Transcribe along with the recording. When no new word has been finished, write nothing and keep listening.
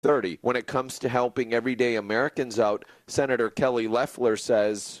30. When it comes to helping everyday Americans out, Senator Kelly Loeffler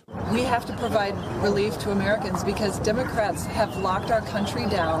says, we have to provide relief to Americans because Democrats have locked our country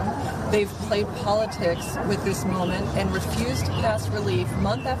down. They've played politics with this moment and refused to pass relief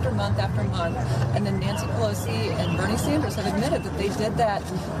month after month after month. And then Nancy Pelosi and Bernie Sanders have admitted that they did that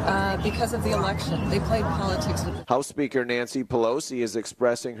because of the election. They played politics. House Speaker Nancy Pelosi is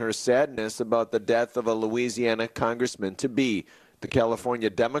expressing her sadness about the death of a Louisiana congressman-to-be. The California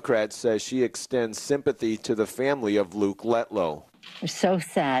Democrat says she extends sympathy to the family of Luke Letlow. We're so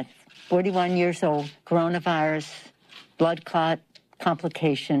sad. 41 years old, coronavirus, blood clot,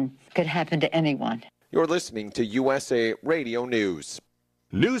 complication, could happen to anyone. You're listening to USA Radio News.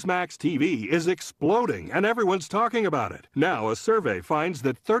 Newsmax TV is exploding, and everyone's talking about it. Now, a survey finds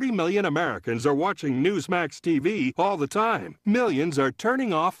that 30 million Americans are watching Newsmax TV all the time. Millions are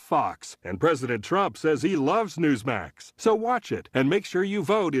turning off Fox, and President Trump says he loves Newsmax. So watch it, and make sure you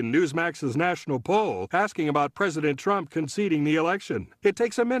vote in Newsmax's national poll asking about President Trump conceding the election. It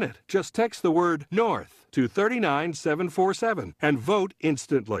takes a minute. Just text the word NORTH to 39747 and vote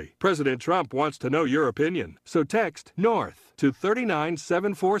instantly. President Trump wants to know your opinion, so text NORTH to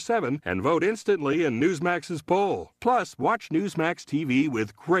 39747 and vote instantly in Newsmax's poll. Plus, watch Newsmax TV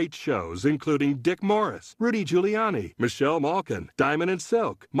with great shows including Dick Morris, Rudy Giuliani, Michelle Malkin, Diamond and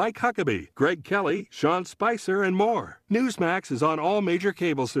Silk, Mike Huckabee, Greg Kelly, Sean Spicer, and more. Newsmax is on all major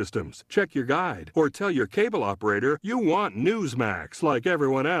cable systems. Check your guide or tell your cable operator you want Newsmax like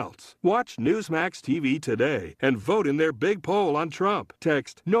everyone else. Watch Newsmax TV today and vote in their big poll on Trump.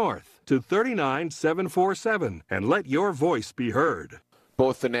 Text NORTH to 39747 and let your voice be heard.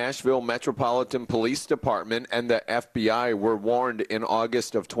 Both the Nashville Metropolitan Police Department and the FBI were warned in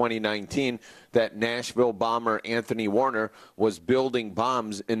August of 2019 that Nashville bomber Anthony Warner was building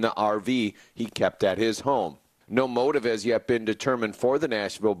bombs in the RV he kept at his home. No motive has yet been determined for the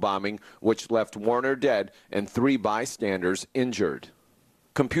Nashville bombing, which left Warner dead and 3 bystanders injured.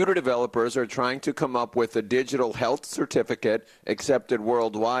 Computer developers are trying to come up with a digital health certificate accepted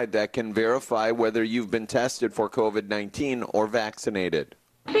worldwide that can verify whether you've been tested for COVID-19 or vaccinated.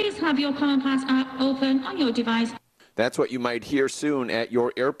 Please have your Common Pass app open on your device. That's what you might hear soon at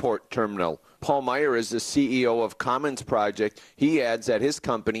your airport terminal. Paul Meyer is the CEO of Commons Project. He adds that his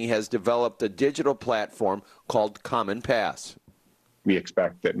company has developed a digital platform called Common Pass. We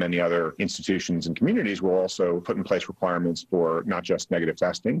expect that many other institutions and communities will also put in place requirements for not just negative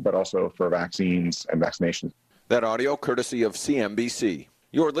testing, but also for vaccines and vaccinations. That audio courtesy of CNBC.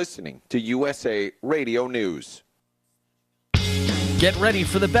 You're listening to USA Radio News. Get ready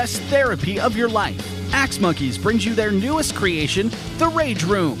for the best therapy of your life. Axe Monkeys brings you their newest creation, the Rage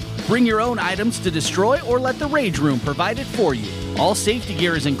Room. Bring your own items to destroy or let the Rage Room provide it for you. All safety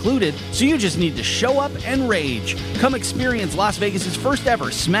gear is included, so you just need to show up and rage. Come experience Las Vegas' first ever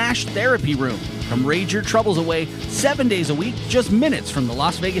Smash Therapy Room. Come rage your troubles away 7 days a week, just minutes from the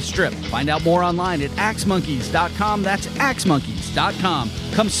Las Vegas Strip. Find out more online at axemonkeys.com. That's axemonkeys.com.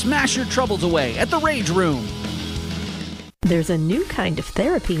 Come smash your troubles away at the Rage Room. There's a new kind of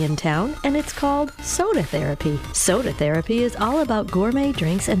therapy in town, and it's called soda therapy. Soda therapy is all about gourmet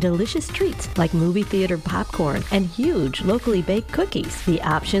drinks and delicious treats like movie theater popcorn and huge locally baked cookies. The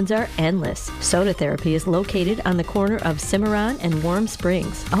options are endless. Soda therapy is located on the corner of Cimarron and Warm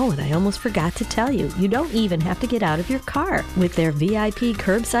Springs. Oh, and I almost forgot to tell you, you don't even have to get out of your car with their VIP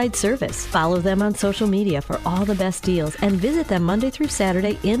curbside service. Follow them on social media for all the best deals and visit them Monday through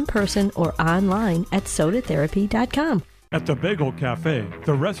Saturday in person or online at sodatherapy.com. At the Bagel Cafe,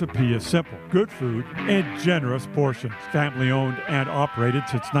 the recipe is simple, good food, and generous portions. Family owned and operated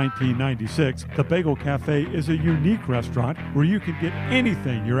since 1996, the Bagel Cafe is a unique restaurant where you can get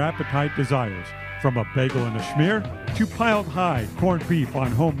anything your appetite desires. From a bagel and a schmear to piled high corned beef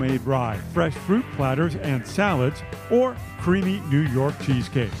on homemade rye, fresh fruit platters and salads, or creamy New York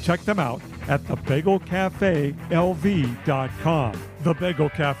cheesecake. Check them out at thebagelcafeLV.com. The Bagel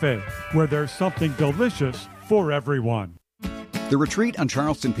Cafe, where there's something delicious for everyone. The Retreat on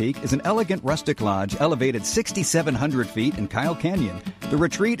Charleston Peak is an elegant rustic lodge elevated 6,700 feet in Kyle Canyon. The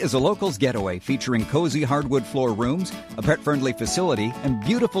Retreat is a locals getaway featuring cozy hardwood floor rooms, a pet-friendly facility, and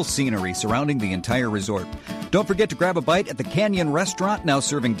beautiful scenery surrounding the entire resort. Don't forget to grab a bite at the Canyon Restaurant, now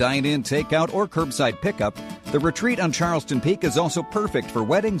serving dine-in, takeout, or curbside pickup. The Retreat on Charleston Peak is also perfect for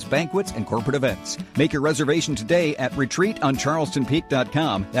weddings, banquets, and corporate events. Make your reservation today at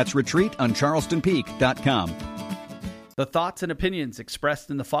retreatoncharlestonpeak.com. That's retreatoncharlestonpeak.com. The thoughts and opinions expressed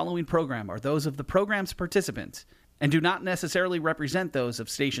in the following program are those of the program's participants and do not necessarily represent those of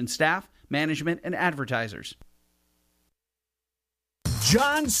station staff, management, and advertisers.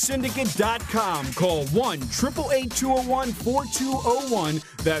 JohnSyndicate.com. Call 1-888-201-4201.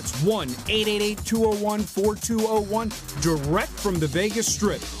 That's 1-888-201-4201. Direct from the Vegas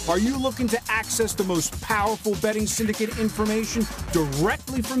Strip. Are you looking to access the most powerful betting syndicate information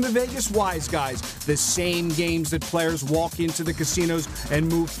directly from the Vegas Wise Guys? The same games that players walk into the casinos and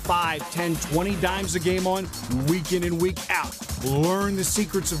move 5, 10, 20 dimes a game on week in and week out. Learn the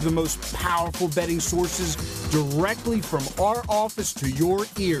secrets of the most powerful betting sources directly from our office to your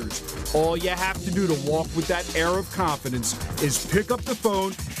ears. All you have to do to walk with that air of confidence is pick up the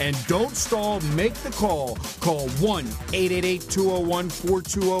phone and don't stall, make the call. Call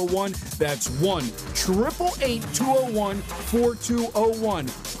 1-888-201-4201. That's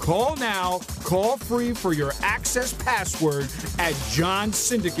 1-888-201-4201. Call now, call free for your access password at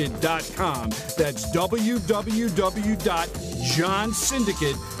johnsyndicate.com. That's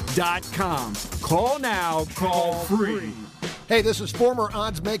www.johnsyndicate.com. Call now, call free. Hey, this is former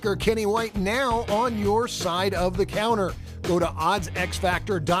odds maker Kenny White, now on your side of the counter. Go to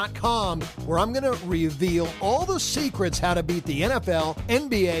oddsxfactor.com, where I'm going to reveal all the secrets how to beat the NFL,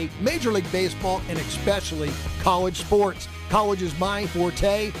 NBA, Major League Baseball, and especially college sports. College is my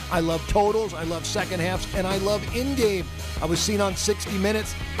forte. I love totals, I love second halves, and I love in-game. I was seen on 60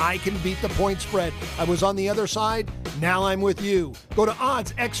 Minutes. I can beat the point spread. I was on the other side. Now I'm with you. Go to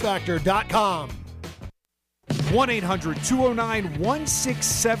oddsxfactor.com.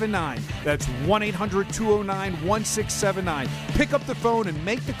 1-800-209-1679. That's 1-800-209-1679. Pick up the phone and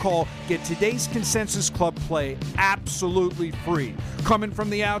make the call. Get today's Consensus Club play absolutely free. Coming from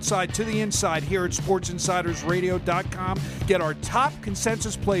the outside to the inside here at SportsInsidersRadio.com. Get our top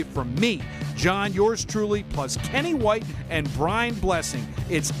consensus play from me, John, yours truly, plus Kenny White and Brian Blessing.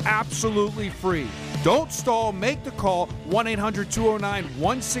 It's absolutely free. Don't stall. Make the call.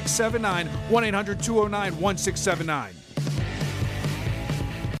 1-800-209-1679. 1-800-209-1679.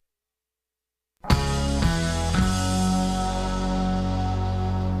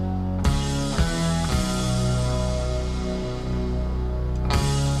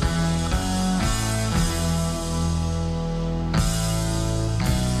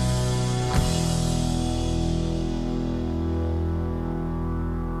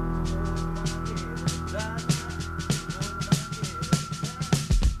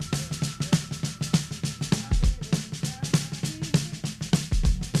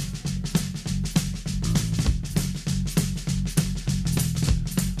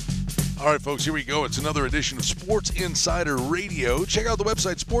 All right, folks, here we go. It's another edition of Sports Insider Radio. Check out the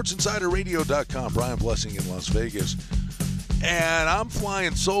website, sportsinsiderradio.com. Brian Blessing in Las Vegas. And I'm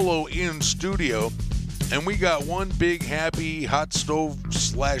flying solo in studio. And we got one big, happy hot stove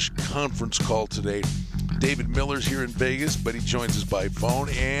 / conference call today. David Miller's here in Vegas, but he joins us by phone.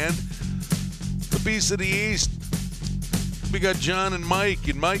 And the Beast of the East, we got John and Mike.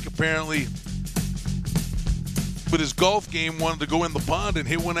 And Mike apparently, with his golf game, wanted to go in the pond and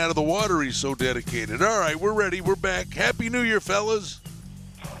hit one out of the water. He's so dedicated. All right, we're ready. We're back. Happy New Year, fellas.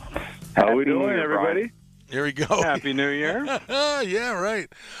 How we doing, everybody? Here we go. Happy New Year. Yeah, right.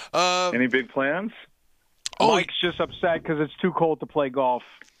 Any big plans? Mike's just upset because it's too cold to play golf.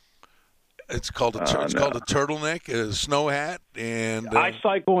 It's called a turtleneck, a snow hat, and I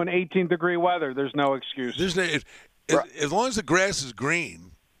cycle in 18-degree weather. There's no excuse. As long as the grass is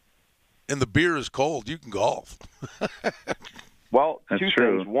green and the beer is cold, you can golf. Well, That's two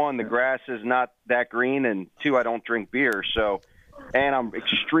true. things. One, the grass is not that green, and two, I don't drink beer. And I'm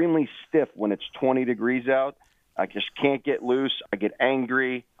extremely stiff when it's 20 degrees out. I just can't get loose. I get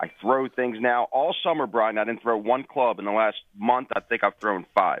angry. I throw things now. All summer, Brian, I didn't throw one club. In the last month, I think I've thrown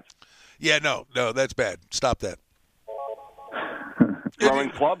 5. Yeah, no, that's bad. Stop that. Throwing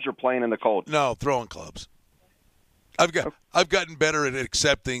clubs or playing in the cold? No, throwing clubs. I've gotten better at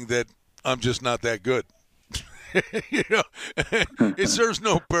accepting that I'm just not that good. It serves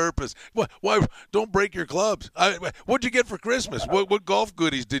no purpose. Why don't break your clubs? What'd you get for Christmas? What golf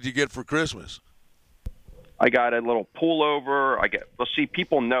goodies did you get for Christmas? I got a little pullover.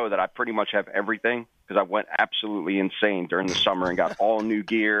 People know that I pretty much have everything because I went absolutely insane during the summer and got all new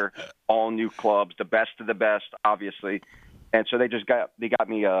gear, all new clubs, the best of the best, obviously. And so they got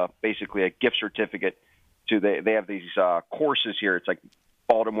me basically a gift certificate to they have these courses here. It's like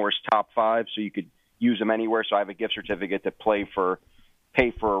Baltimore's top 5, so you could use them anywhere. So I have a gift certificate to pay for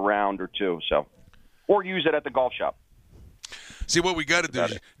a round or two, or use it at the golf shop. See, what we got to do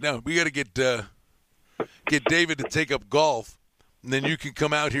is we got to get David to take up golf, and then you can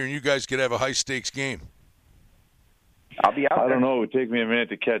come out here and you guys could have a high stakes game. I'll be out there. I don't know. It would take me a minute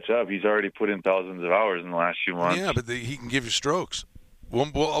to catch up. He's already put in thousands of hours in the last few months. Yeah, but he can give you strokes. We'll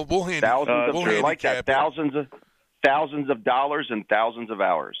hand thousands of we'll like that. Thousands of dollars and thousands of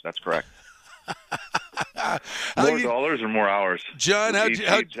hours. That's correct. More dollars or more hours? John, each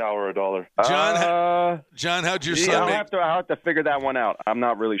hour $1. John, how'd your Yeah, son I'll have to figure that one out. I'm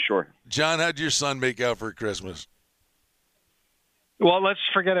not really sure. John, how'd your son make out for Christmas? Well, let's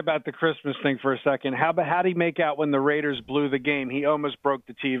forget about the Christmas thing for a second. How'd he make out when the Raiders blew the game? He almost broke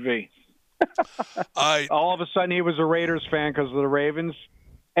the TV. All of a sudden, he was a Raiders fan because of the Ravens,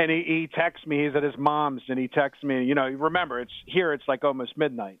 and he texts me. He's at his mom's, and he texts me. You know, remember, it's like almost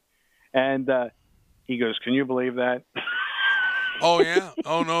midnight, and he goes, "Can you believe that?" Oh yeah.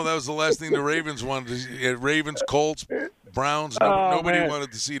 Oh no, that was the last thing the Ravens wanted to see. Ravens, Colts, Browns. Nobody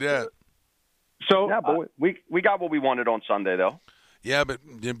wanted to see that. So yeah, but we got what we wanted on Sunday, though. Yeah, but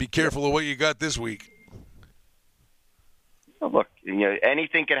be careful of what you got this week. Look,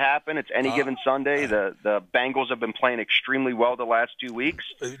 anything could happen. It's any given Sunday. The Bengals have been playing extremely well the last 2 weeks.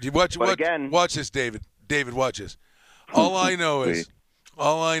 Watch this, David. David, watch this. All I know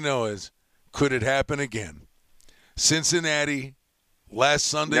is, could it happen again? Cincinnati, last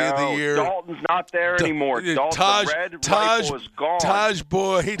Sunday of the year. Dalton's not there anymore. The red rifle is gone. Taj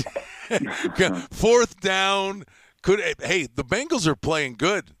Boyd, 4th down. The Bengals are playing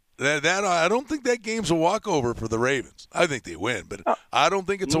good. That I don't think that game's a walkover for the Ravens. I think they win, but I don't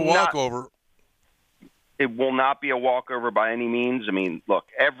think it's a walkover. It will not be a walkover by any means. I mean, look,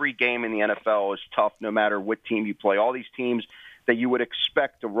 every game in the NFL is tough no matter what team you play. All these teams that you would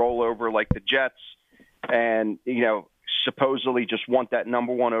expect to roll over, like the Jets, and, supposedly just want that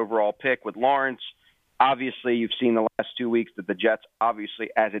number 1 overall pick with Lawrence. Obviously, you've seen the last 2 weeks that the Jets, obviously,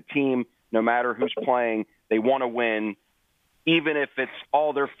 as a team, no matter who's playing, they want to win. Even if it's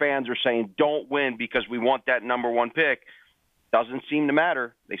all their fans are saying, don't win because we want that number 1 pick, doesn't seem to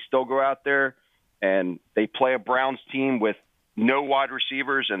matter. They still go out there and they play a Browns team with no wide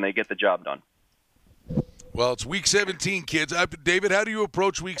receivers, and they get the job done. Well, it's Week 17, kids. David, how do you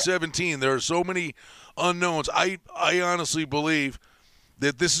approach Week 17? There are so many unknowns. I honestly believe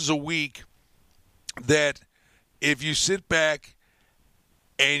that this is a week that if you sit back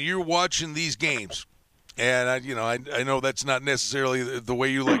and you're watching these games, and I know that's not necessarily the way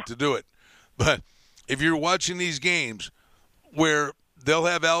you like to do it, but if you're watching these games where they'll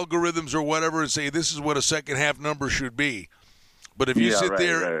have algorithms or whatever and say this is what a second half number should be, but if you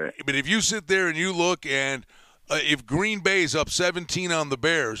but if you sit there and you look and if Green Bay's up 17 on the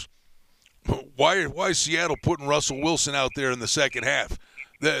Bears, why is Seattle putting Russell Wilson out there in the second half?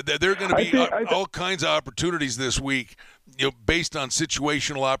 There are going to be all kinds of opportunities this week, based on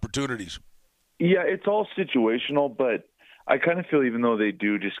situational opportunities. Yeah, it's all situational, but I kind of feel even though they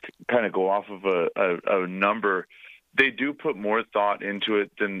do just kind of go off of a number, they do put more thought into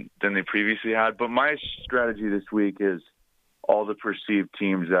it than they previously had. But my strategy this week is all the perceived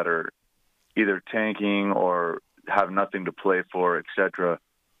teams that are either tanking or have nothing to play for, etc.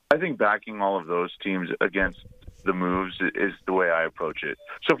 I think backing all of those teams against the moves is the way I approach it.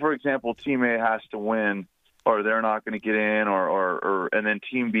 So, for example, Team A has to win, or they're not going to get in, or and then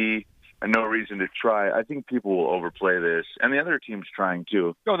Team B, and no reason to try. I think people will overplay this, and the other team's trying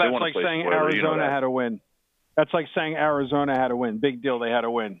too. Oh, that's like saying Arizona had to win. That's like saying Arizona had to win. Big deal, they had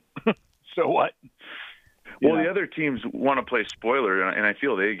to win. So what? Well, the other teams want to play spoiler, and I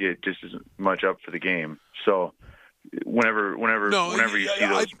feel they get just as much up for the game. So whenever you see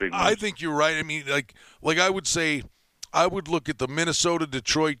those big moves. I think you're right. I mean, like I would say, I would look at the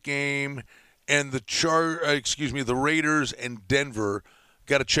Minnesota-Detroit game and the Raiders and Denver.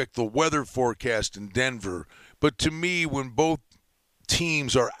 Got to check the weather forecast in Denver. But to me, when both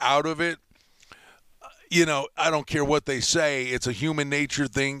teams are out of it, I don't care what they say. It's a human nature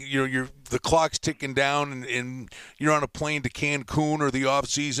thing. The clock's ticking down, and you're on a plane to Cancun or the off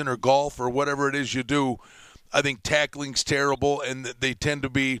season or golf or whatever it is you do. I think tackling's terrible, and they tend to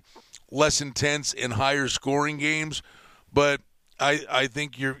be less intense in higher scoring games. But I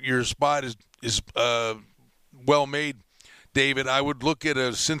think your spot is well made, David. I would look at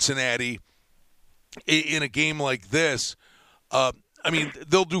a Cincinnati in a game like this.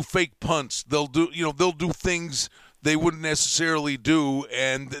 They'll do fake punts. They'll do things they wouldn't necessarily do,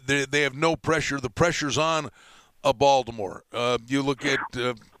 and they have no pressure. The pressure's on Baltimore. You look at.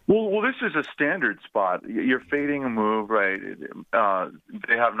 Well, this is a standard spot. You're fading a move, right?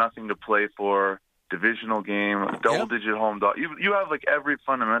 They have nothing to play for. Divisional game, double-digit home dog. You have like every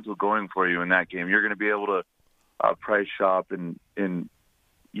fundamental going for you in that game. You're going to be able to price shop in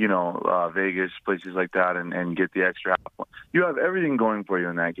Vegas, places like that, and get the extra half. You have everything going for you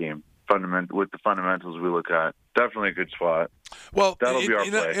in that game. With the fundamentals we look at, definitely a good spot. Well, that'll be our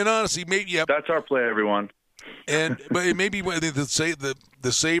play. And honestly, maybe that's our play, everyone. But maybe the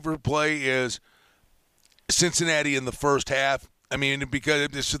safer play is Cincinnati in the first half. I mean, because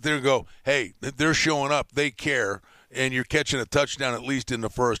they sit there and go, hey, they're showing up, they care, and you're catching a touchdown at least in the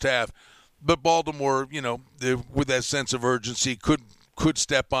first half. But Baltimore, with that sense of urgency, could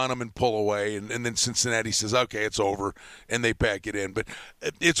step on them and pull away, and then Cincinnati says, okay, it's over, and they pack it in. But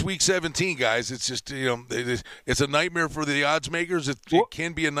it's Week 17, guys. It's just, it's a nightmare for the odds makers. It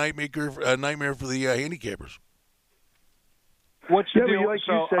can be a nightmare for the handicappers. What's the deal? Like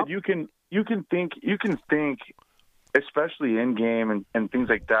you said, you can think, especially in game and things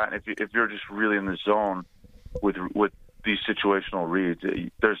like that. If you're just really in the zone with these situational reads,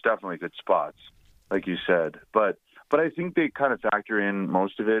 there's definitely good spots, like you said. But I think they kind of factor in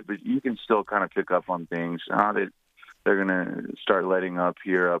most of it. But you can still kind of pick up on things. They're going to start letting up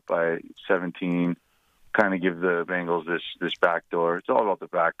here, up by 17. Kind of give the Bengals this backdoor. It's all about the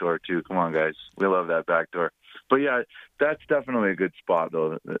backdoor too. Come on, guys, we love that backdoor. But yeah, that's definitely a good spot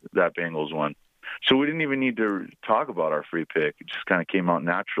though. That Bengals one. So we didn't even need to talk about our free pick. It just kind of came out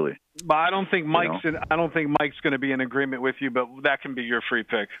naturally. But I don't think Mike's going to be in agreement with you. But that can be your free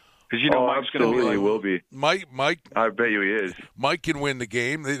pick because Mike's going to be. Will be. Mike. I bet you he is. Mike can win the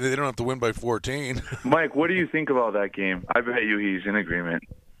game. They don't have to win by 14. Mike, what do you think about that game? I bet you he's in agreement.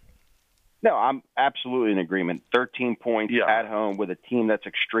 No, I'm absolutely in agreement. 13 points at home with a team that's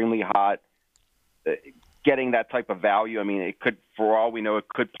extremely hot. Getting that type of value, I mean, it could, for all we know, it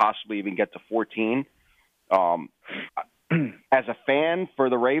could possibly even get to 14. As a fan for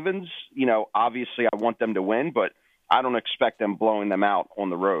the Ravens, obviously I want them to win, but I don't expect them blowing them out on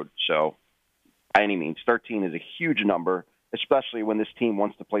the road. So, by any means, 13 is a huge number, especially when this team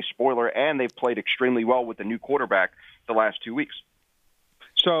wants to play spoiler, and they've played extremely well with the new quarterback the last 2 weeks.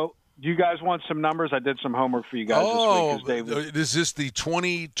 So, do you guys want some numbers? I did some homework for you guys this week. Is this the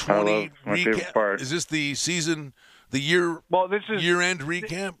 2020 recap? Is this the season, year-end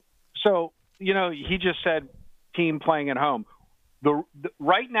recap? So, he just said team playing at home.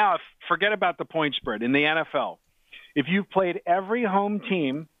 Right now, forget about the point spread. In the NFL, if you've played every home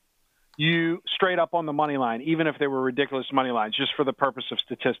team, you straight up on the money line, even if they were ridiculous money lines, just for the purpose of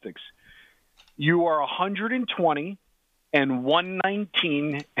statistics. You are 120 and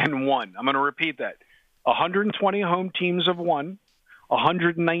 119 and 1. I'm going to repeat that. 120 home teams have won.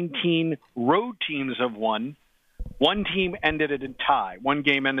 119 road teams have won. One team ended in a tie. One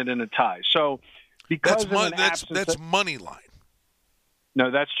game ended in a tie. So because that's money line.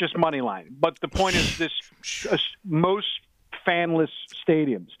 No, that's just money line. But the point is this: most fanless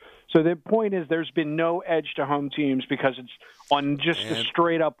stadiums. So the point is there's been no edge to home teams because it's on just a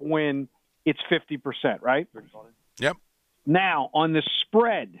straight up win. It's 50%, right? Yep. Now, on the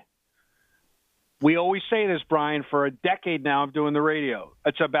spread, we always say this, Brian, for a decade now of doing the radio.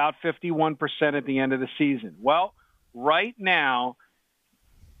 It's about 51% at the end of the season. Well, right now,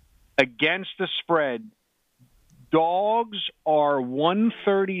 against the spread, dogs are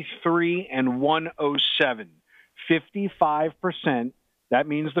 133 and 107. 55%. That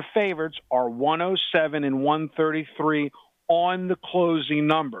means the favorites are 107 and 133 on the closing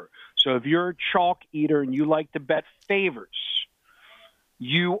number. So if you're a chalk eater and you like to bet favorites,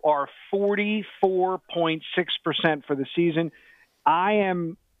 you are 44.6% for the season.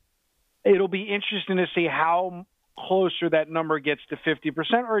 It'll be interesting to see how closer that number gets to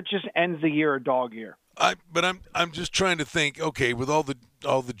 50%, or it just ends the year a dog year. But I'm just trying to think, okay, with all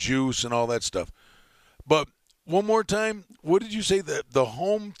the juice and all that stuff. But one more time, what did you say the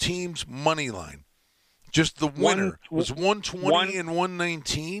home team's money line? Just the winner was 120 and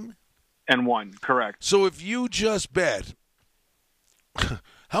 119? And 1, correct. So if you just bet,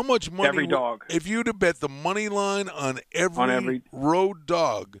 how much money? Every dog. If you'd have bet the money line on every road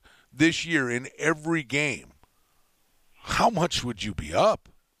dog this year in every game, how much would you be up?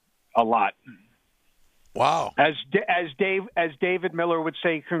 A lot. Wow. As David Miller would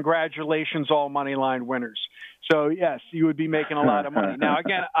say, congratulations, all money line winners. So yes, you would be making a lot of money. Now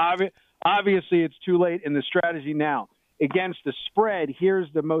again, obviously it's too late in the strategy now. Against the spread,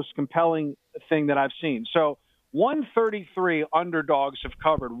 here's the most compelling thing that I've seen. So 133 underdogs have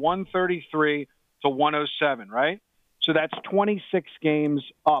covered 133 to 107, right? So that's 26 games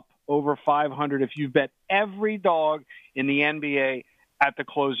up over 500 if you bet every dog in the NBA at the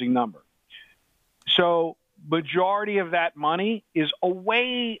closing number. So majority of that money is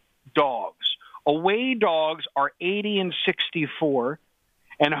away dogs. Away dogs are 80 and 64,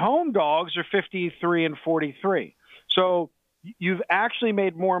 and home dogs are 53 and 43. So you've actually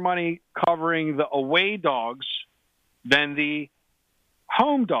made more money covering the away dogs than the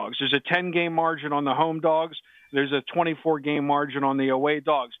home dogs. There's a 10-game margin on the home dogs. There's a 24-game margin on the away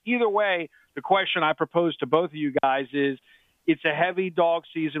dogs. Either way, the question I propose to both of you guys is, it's a heavy dog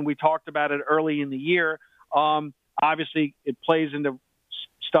season. We talked about it early in the year. Obviously, it plays into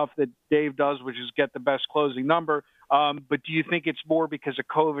stuff that Dave does, which is get the best closing number. But do you think it's more because of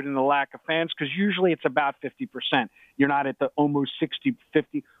COVID and the lack of fans? Because usually it's about 50%. You're not at the almost 60,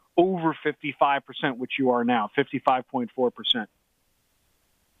 50, over 55%, which you are now, 55.4%.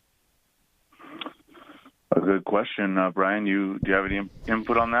 A good question, Brian. Do you have any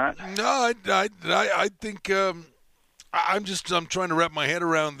input on that? No, I think I'm trying to wrap my head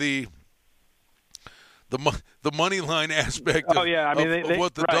around the money line aspect of, of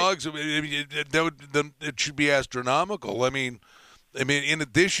what the dogs. I mean, it should be astronomical. I mean, in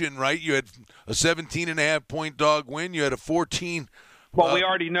addition, right? You had a 17.5 point dog win. You had a 14. Well, we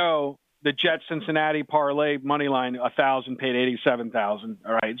already know the Jets Cincinnati parlay money line 1,000 paid 87,000.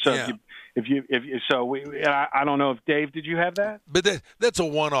 All right, so yeah. I don't know if Dave, did you have that? But that's a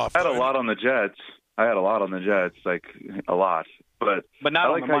one-off. I had a lot on the Jets. Like a lot. But not I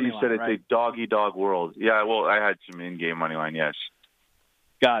like on the how money you line, said it's right? a dog world. Yeah, well, I had some in-game money line, yes.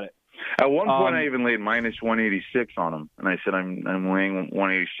 Got it. At one point, I even laid minus 186 on them, and I said I'm laying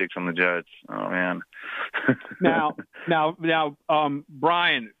 186 on the Jets. Oh man. Now,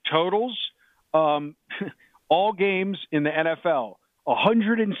 Brian, totals, all games in the NFL,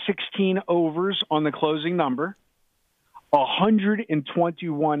 116 overs on the closing number,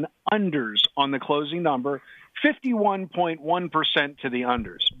 121 unders on the closing number, 51.1% to the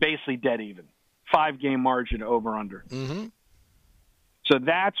unders, basically dead even. 5-game margin over-under. Mm-hmm. So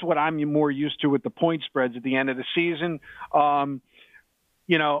that's what I'm more used to with the point spreads at the end of the season.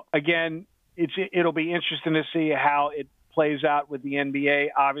 Again, it'll be interesting to see how it plays out with the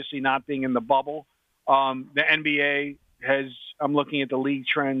NBA, obviously not being in the bubble. The NBA I'm looking at the league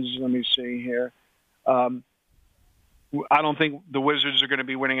trends. Let me see here. I don't think the Wizards are going to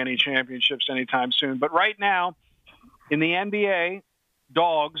be winning any championships anytime soon. But right now, in the NBA,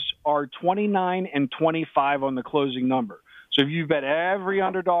 dogs are 29-25 on the closing number. So if you bet every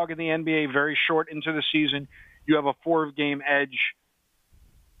underdog in the NBA very short into the season, you have a 4-game edge.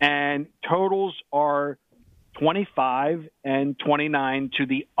 And totals are 25 and 29 to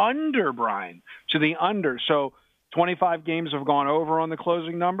the under, Brian, to the under. So 25 games have gone over on the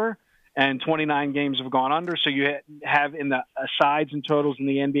closing number, and 29 games have gone under. So you have in the sides and totals in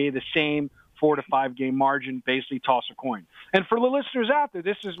the NBA the same 4 to 5 game margin, basically toss a coin. And for the listeners out there,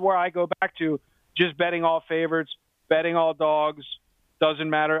 this is where I go back to just betting all favorites, betting all dogs, doesn't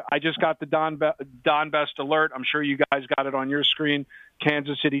matter. I just got the Don Best alert. I'm sure you guys got it on your screen.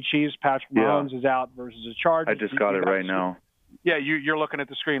 Kansas City Chiefs, Patrick Mahomes is out versus the Chargers. I just got it right now. Yeah, you're looking at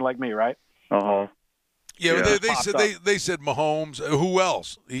the screen like me, right? Uh-huh. Yeah, they said Mahomes. Who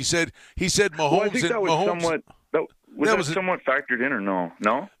else? He said Mahomes. Well, I think that was Mahomes. somewhat factored in, or no?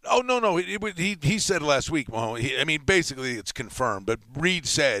 No. Oh no. He said last week Mahomes. Basically it's confirmed. But Reed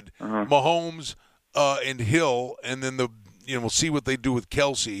said Mahomes and Hill, and then we'll see what they do with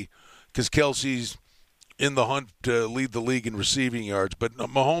Kelsey, because Kelsey's in the hunt to lead the league in receiving yards. But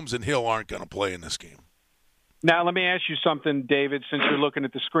Mahomes and Hill aren't going to play in this game. Now, let me ask you something, David, since you're looking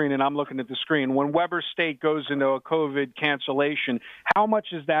at the screen and I'm looking at the screen. When Weber State goes into a COVID cancellation, how much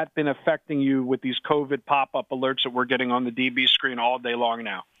has that been affecting you with these COVID pop-up alerts that we're getting on the DB screen all day long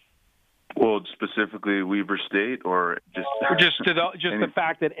now? Well, specifically Weber State, or just the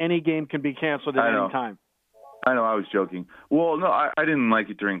fact that any game can be canceled at any time? I know, I was joking. Well, no, I didn't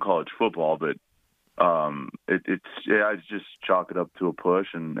like it during college football, but I just chalk it up to a push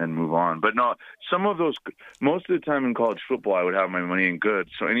and move on. But no, most of the time in college football, I would have my money in good.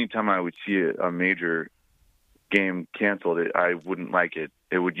 So anytime I would see a major game canceled, I wouldn't like it.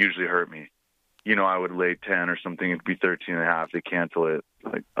 It would usually hurt me. I would lay 10 or something. It'd be 13.5. They cancel it.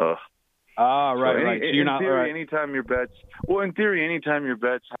 Like, ugh. Ah, right, right. So you're not theory, right. anytime your bets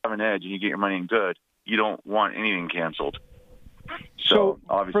have an edge and you get your money in good, you don't want anything canceled. So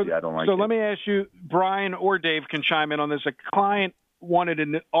obviously, I don't like it. So let me ask you, Brian or Dave can chime in on this. A client wanted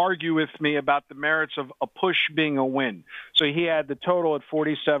to argue with me about the merits of a push being a win. So he had the total at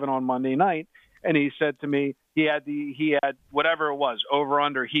 47 on Monday night, and he said to me he had whatever it was, over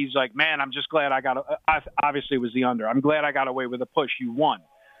under. He's like, man, I'm just glad obviously it was the under. I'm glad I got away with a push. You won.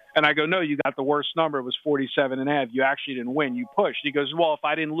 And I go, no, you got the worst number. It was 47.5. You actually didn't win. You pushed. He goes, well, if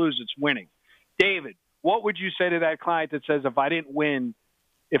I didn't lose, it's winning. David, what would you say to that client that says, if I didn't lose,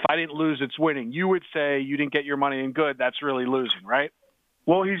 it's winning? You would say you didn't get your money in good. That's really losing, right?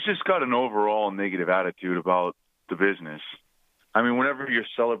 Well, he's just got an overall negative attitude about the business. I mean, whenever you're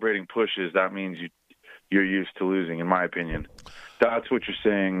celebrating pushes, that means you're used to losing, in my opinion. That's what you're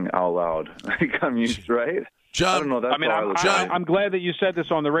saying out loud. Like, I'm used, right? John, I don't know. That's I'm glad that you said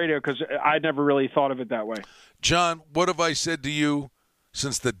this on the radio, because I never really thought of it that way. John, what have I said to you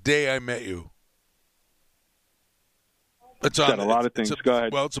since the day I met you? It's got a lot of things. Go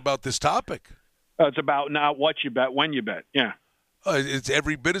ahead. Well, it's about this topic. It's about not what you bet, when you bet. Yeah. It's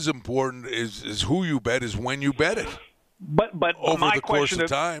every bit as important as who you bet is when you bet it. But over my the course question of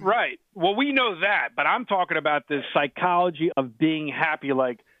time, right? Well, we know that, but I'm talking about the psychology of being happy.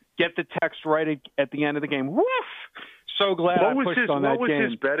 Like, get the text right at the end of the game. Woof! So glad I pushed on that game. What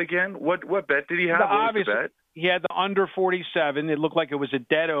was his bet again? What bet did he have? What was the bet? He had the under 47. It looked like it was a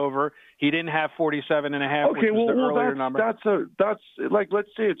dead over. He didn't have 47.5, which was the earlier number. That's like, let's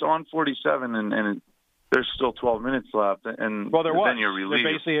say it's on 47 and there's still 12 minutes left, and then you're relieved.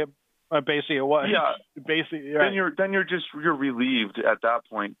 Basically, it was. Yeah. Basically, right. Then you're relieved at that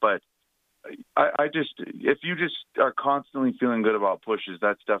point. But I just, if you just are constantly feeling good about pushes,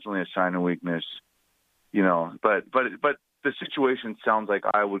 that's definitely a sign of weakness. You know, but the situation sounds like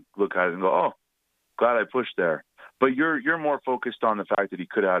I would look at it and go, oh, glad I pushed there. But you're more focused on the fact that he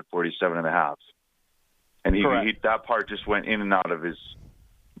could have had 47.5, and he that part just went in and out of his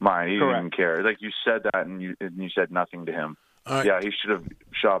mind. He didn't even care. Like, you said that, and you said nothing to him. Right. Yeah, he should have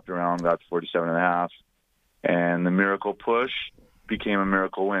shopped around, got 47.5, and the miracle push became a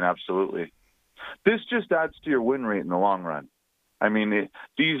miracle win. Absolutely. This just adds to your win rate in the long run. I mean,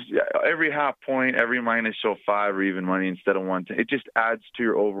 every half point, every -05 or even money instead of 1, it just adds to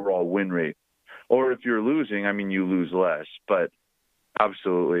your overall win rate. Or if you're losing, I mean, you lose less. But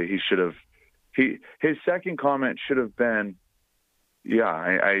absolutely, he should have. His second comment should have been, "Yeah,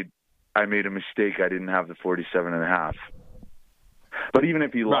 I made a mistake. I didn't have the 47.5." But even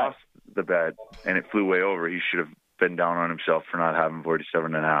if he lost the bet and it flew way over, he should have been down on himself for not having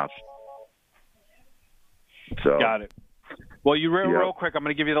 47.5. So got it. Well, real quick, I'm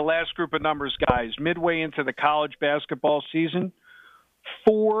going to give you the last group of numbers, guys. Midway into the college basketball season,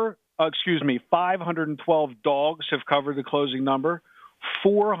 512 dogs have covered the closing number.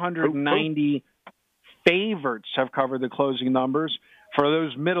 490 favorites have covered the closing numbers. For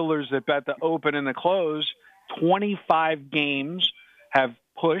those middlers that bet the open and the close, 25 games have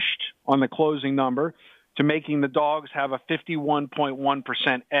pushed on the closing number to making the dogs have a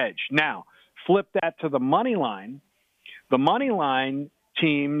 51.1% edge. Now, flip that to the money line. The money line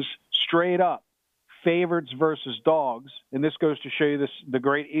teams straight up, favorites versus dogs, and this goes to show you the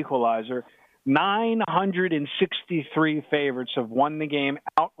great equalizer. 963 favorites have won the game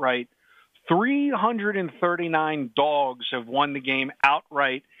outright. 339 dogs have won the game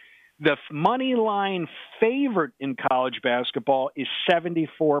outright. The money line favorite in college basketball is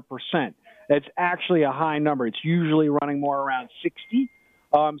 74%. That's actually a high number. It's usually running more around 60.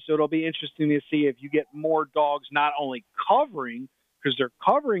 So it'll be interesting to see if you get more dogs not only covering, because they're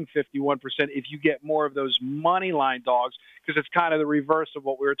covering 51%, if you get more of those money line dogs, because it's kind of the reverse of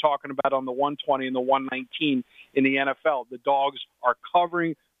what we were talking about on the 120 and the 119 in the NFL. The dogs are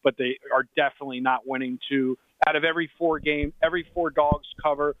covering, but they are definitely not winning two. Out of every four dogs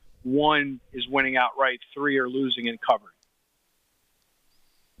cover, one is winning outright, three are losing and covering.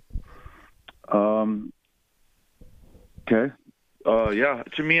 Okay. Yeah,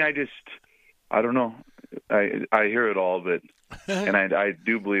 to me, I don't know. I hear it all, but and I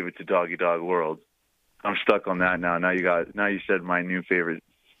do believe it's a dog-eat-dog world. I'm stuck on that now. Now you said my new favorite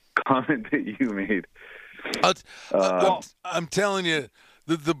comment that you made. I'm telling you,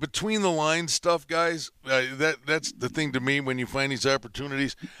 the between the lines stuff, guys. That's the thing to me when you find these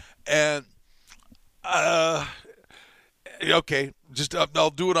opportunities. And okay, I'll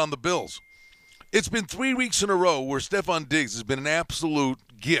do it on the Bills. It's been 3 weeks in a row where Stephon Diggs has been an absolute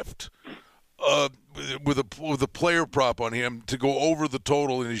gift with a player prop on him to go over the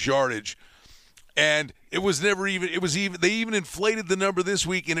total in his yardage. And it was never even – they even inflated the number this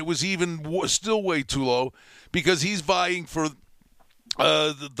week, and it was still way too low because he's vying for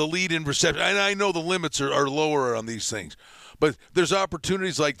the lead in reception. And I know the limits are lower on these things, but there's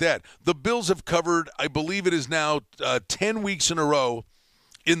opportunities like that. The Bills have covered, I believe it is now 10 weeks in a row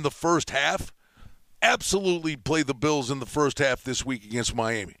in the first half. Absolutely play the Bills in the first half this week against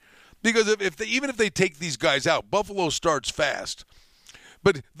Miami. Because even if they take these guys out, Buffalo starts fast.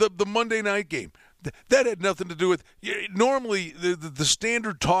 But the Monday night game, that had nothing to do with – normally the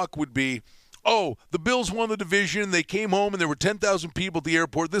standard talk would be, oh, the Bills won the division, they came home and there were 10,000 people at the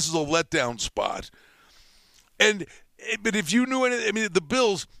airport. This is a letdown spot. But if you knew anything – I mean, the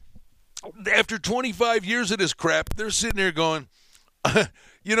Bills, after 25 years of this crap, they're sitting there going,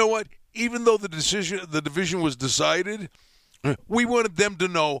 you know what? Even though the division was decided, we wanted them to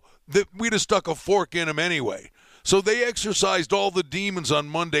know that we'd have stuck a fork in them anyway. So they exercised all the demons on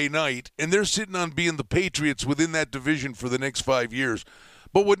Monday night, and they're sitting on being the Patriots within that division for the next 5 years.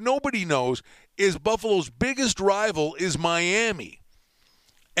 But what nobody knows is Buffalo's biggest rival is Miami.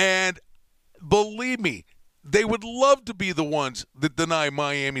 And believe me, they would love to be the ones that deny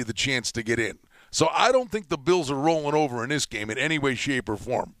Miami the chance to get in. So I don't think the Bills are rolling over in this game in any way, shape, or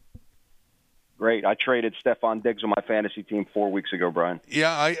form. Great. I traded Stephon Diggs on my fantasy team 4 weeks ago, Brian.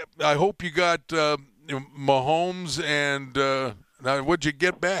 Yeah, I hope you got Mahomes and now what'd you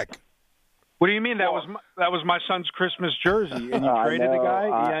get back? What do you mean? That was my son's Christmas jersey, and you traded the guy?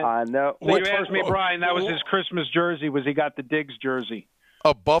 I know. So you asked me, Brian, that was his Christmas jersey. Was he got the Diggs jersey?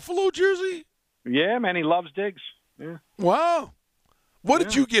 A Buffalo jersey? Yeah, man, he loves Diggs. Yeah. Wow. What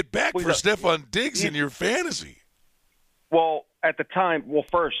did you get back for Stephon Diggs in your fantasy? Well, at the time,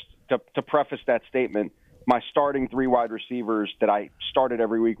 first, to preface that statement, my starting 3 wide receivers that I started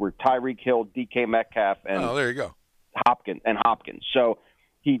every week were Tyreek Hill, DK Metcalf, and there you go. Hopkins. So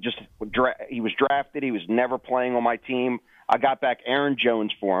he was drafted. He was never playing on my team. I got back Aaron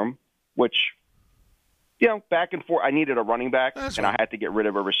Jones for him, which, back and forth, I needed a running back, I had to get rid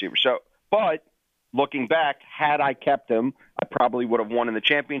of a receiver. But looking back, had I kept him, I probably would have won in the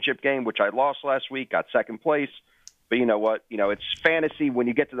championship game, which I lost last week, got second place. But you know what? It's fantasy. When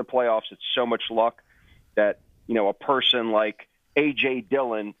you get to the playoffs, it's so much luck that, a person like A.J.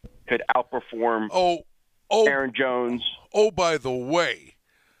 Dillon could outperform Aaron Jones. Oh, by the way,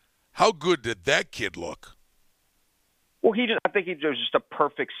 how good did that kid look? Well, I think it was just a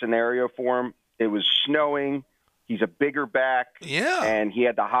perfect scenario for him. It was snowing. He's a bigger back. Yeah. And he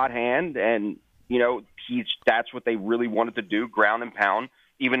had the hot hand. And, that's what they really wanted to do, ground and pound,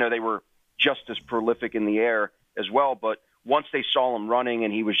 even though they were just as prolific in the air as well. But once they saw him running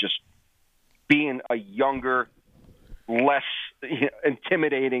and he was just being a younger, less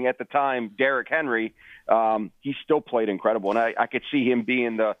intimidating at the time, Derrick Henry, he still played incredible. And I could see him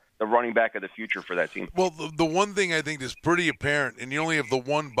being the running back of the future for that team. Well, the one thing I think is pretty apparent, and you only have the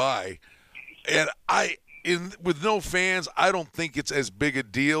one bye, and with no fans, I don't think it's as big a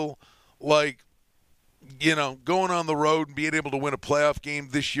deal. Like, going on the road and being able to win a playoff game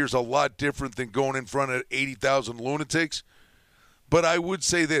this year's a lot different than going in front of 80,000 lunatics. But I would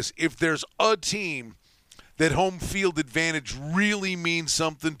say this, if there's a team that home field advantage really means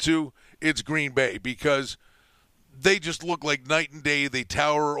something to, it's Green Bay, because they just look like night and day. They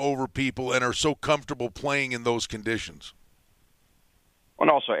tower over people and are so comfortable playing in those conditions. And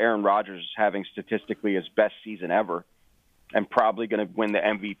also Aaron Rodgers is having statistically his best season ever and probably going to win the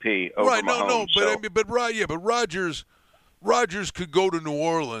MVP over Mahomes. But Rodgers could go to New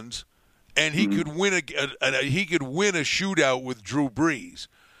Orleans and he could win he could win a shootout with Drew Brees.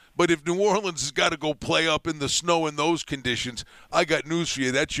 But if New Orleans has got to go play up in the snow in those conditions, I got news for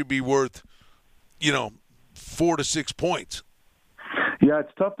you. That should be worth, 4 to 6 points. Yeah,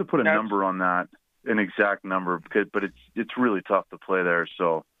 it's tough to put a number on that, an exact number, but it's really tough to play there.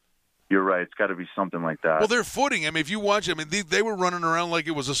 So you're right. It's got to be something like that. Well, their footing. If you watch, they were running around like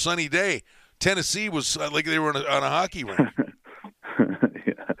it was a sunny day. Tennessee was like they were on a hockey rink.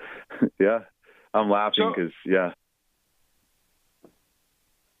 Yeah. I'm laughing because,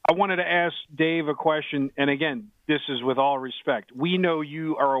 I wanted to ask Dave a question, and again, this is with all respect. We know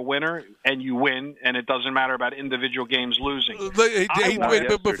you are a winner, and you win, and it doesn't matter about individual games losing. Hey, Dave,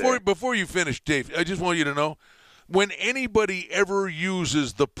 but before you finish, Dave, I just want you to know, when anybody ever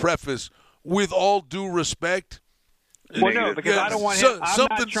uses the preface, with all due respect, well, no, because I don't want him.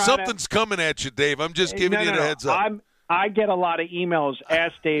 Something's coming at you, Dave. I'm just giving you the heads up. I get a lot of emails,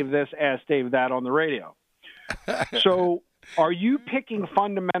 ask Dave this, ask Dave that on the radio. So are you picking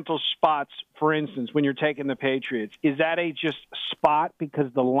fundamental spots, for instance, when you're taking the Patriots? Is that a just spot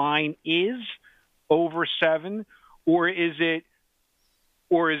because the line is over 7, or is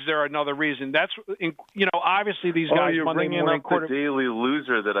there another reason? That's, obviously these guys. You're bringing up the daily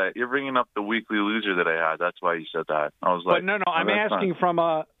loser you're bringing up the weekly loser that I had. That's why you said that. I was like, but no, I'm asking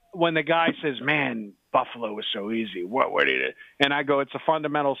from when the guy says, "Man, Buffalo is so easy." What did it? And I go, it's a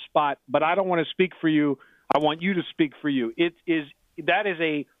fundamental spot, but I don't want to speak for you. I want you to speak for you. That is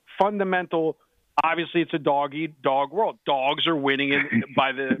a fundamental. Obviously, it's a dog-eat-dog world. Dogs are winning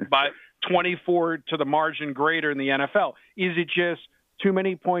by 24 to the margin greater in the NFL. Is it just too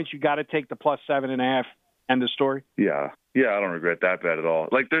many points? You got to take the plus 7.5. End of story. Yeah. I don't regret that bet at all.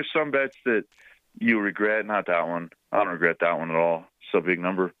 Like, there's some bets that you regret, not that one. I don't regret that one at all. So big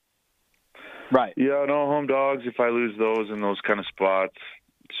number. Right. Yeah, no home dogs. If I lose those in those kind of spots,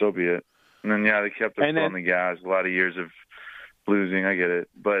 so be it. And then, they kept us on the gas. A lot of years of losing. I get it.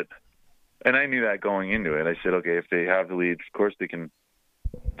 And I knew that going into it. I said, okay, if they have the lead, of course they can.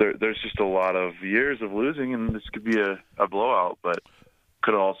 There's just a lot of years of losing, and this could be a blowout, but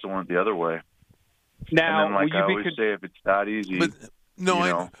could have also went the other way. Now, and then, I always say, if it's that easy. But,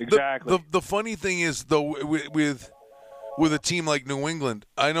 no, exactly. The funny thing is, though, with a team like New England,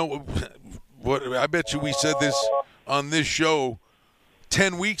 I know I bet you we said this on this show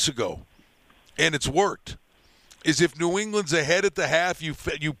 10 weeks ago, and it's worked, is if New England's ahead at the half,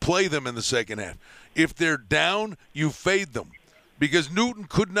 you play them in the second half. If they're down, you fade them, because Newton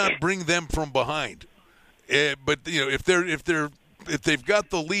could not bring them from behind. But if they've got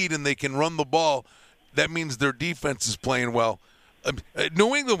the lead and they can run the ball, that means their defense is playing well.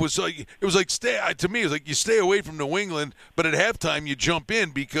 New England was like, it was like to me it was like you stay away from New England, but at halftime you jump in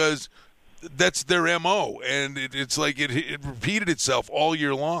because that's their MO, and it's like it repeated itself all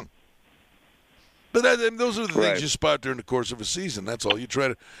year long. But those are the things you spot during the course of a season. That's all. You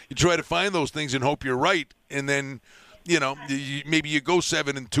try to find those things and hope you're right, and then maybe you go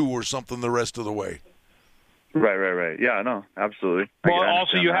 7-2 or something the rest of the way. Right. Yeah, no, absolutely. Well,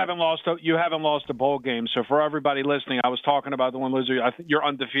 also you haven't lost a bowl game. So for everybody listening, I was talking about the one loser. I think you're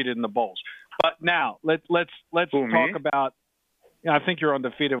undefeated in the bowls. But now let's talk about. I think you're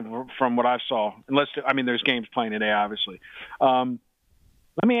undefeated from what I saw. There's games playing today, obviously. Let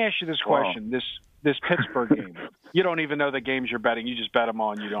me ask you this question: This Pittsburgh game. You don't even know the games you're betting. You just bet them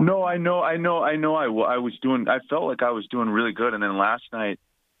all, and you don't. No, I know. I was doing. I felt like I was doing really good, and then last night.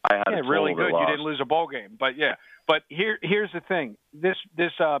 I had really good. You didn't lose a bowl game, but yeah. But here's the thing: this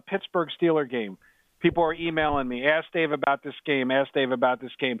Pittsburgh Steeler game. People are emailing me. Ask Dave about this game.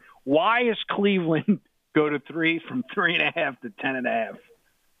 Why is Cleveland go to 3 from 3.5 to 10.5?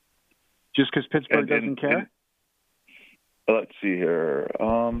 Just because Pittsburgh doesn't care? Let's see here.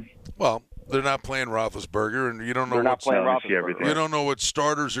 Well, they're not playing Roethlisberger, and you don't know you don't know what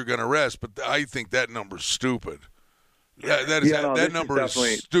starters are going to rest. But I think that number's stupid. Yeah, that number is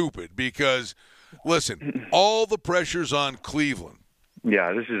stupid because, listen, all the pressure's on Cleveland.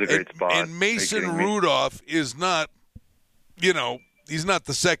 Yeah, this is a great spot. And Mason Rudolph is not, he's not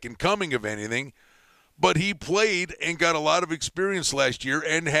the second coming of anything, but he played and got a lot of experience last year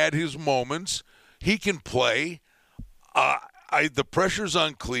and had his moments. He can play. The pressure's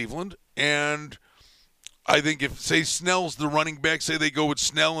on Cleveland, and I think if, say, Snell's the running back, say they go with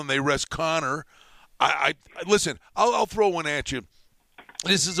Snell and they rest Connor. Listen, I'll throw one at you.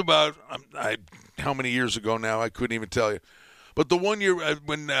 This is about how many years ago now? I couldn't even tell you. But the one year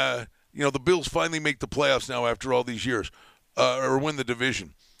when the Bills finally make the playoffs now after all these years, or win the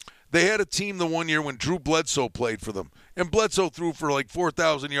division, they had a team the one year when Drew Bledsoe played for them, and Bledsoe threw for like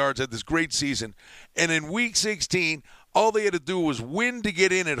 4,000 yards, had this great season, and in Week 16, all they had to do was win to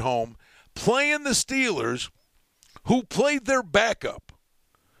get in at home, playing the Steelers, who played their backup.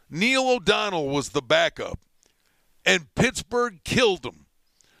 Neil O'Donnell was the backup, and Pittsburgh killed them.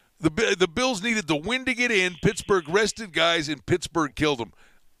 The Bills needed to win to get in. Pittsburgh rested guys, and Pittsburgh killed them.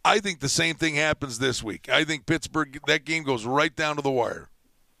 I think the same thing happens this week. I think Pittsburgh, that game goes right down to the wire.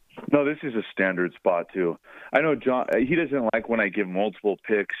 No, this is a standard spot, too. I know John, he doesn't like when I give multiple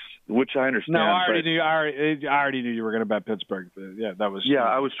picks, which I understand. No, I already knew you were going to bet Pittsburgh. Yeah, that was. Yeah,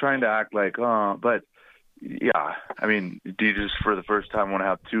 I was trying to act like, but. Yeah, do you just for the first time want to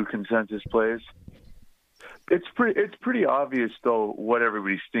have 2 consensus plays? It's pretty obvious though what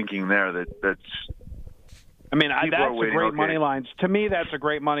everybody's thinking there. That's a great money line. To me, that's a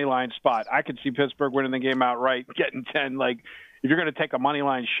great money line spot. I could see Pittsburgh winning the game outright, getting 10. Like if you're going to take a money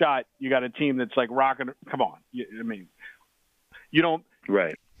line shot, you got a team that's like rocking. Come on, you don't.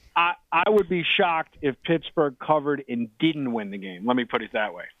 Right. I would be shocked if Pittsburgh covered and didn't win the game. Let me put it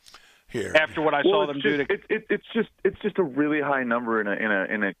that way. Here. After what I saw them do, it's just a really high number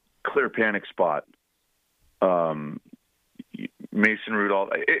in a clear panic spot. Mason Rudolph,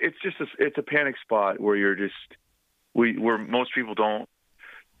 it's a panic spot where where most people don't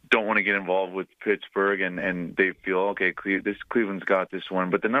want to get involved with Pittsburgh and they feel okay, Cleveland's got this one,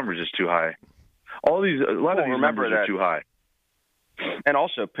 but the number's just too high. A lot of these numbers are too high. And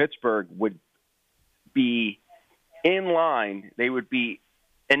also, Pittsburgh would be in line. They would be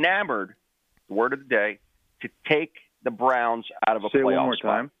enamored, the word of the day, to take the Browns out of a playoff spot. Say it one more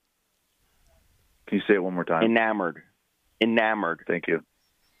time. Can you say it one more time? Enamored. Thank you.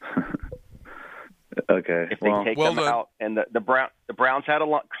 Okay. If they take them out, and the Browns had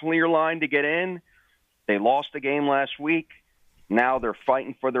a clear line to get in, they lost the game last week. Now they're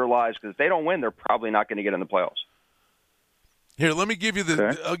fighting for their lives because if they don't win, they're probably not going to get in the playoffs. Here, let me give you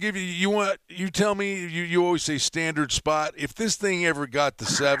I'll give you. You tell me. You always say standard spot. If this thing ever got to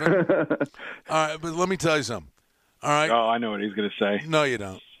 7, all right. But let me tell you something. All right. Oh, I know what he's going to say. No, you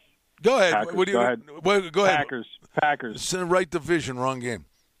don't. Go ahead. Packers, what do you? Go ahead. Go ahead. Packers. Right division, wrong game.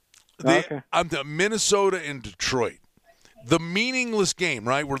 Okay. I'm to Minnesota and Detroit. The meaningless game,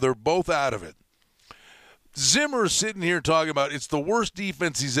 right, where they're both out of it. Zimmer is sitting here talking about it's the worst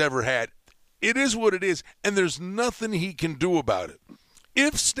defense he's ever had. It is what it is, and there's nothing he can do about it.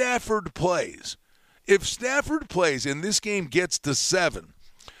 If Stafford plays and this game gets to 7,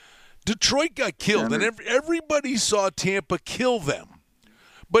 Detroit got killed, and everybody saw Tampa kill them.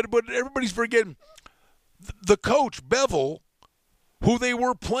 But everybody's forgetting the coach, Bevel, who they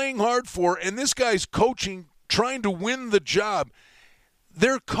were playing hard for, and this guy's coaching, trying to win the job.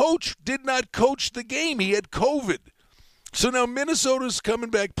 Their coach did not coach the game. He had COVID. So now Minnesota's coming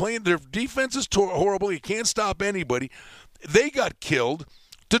back playing. Their defense is horrible. You can't stop anybody. They got killed.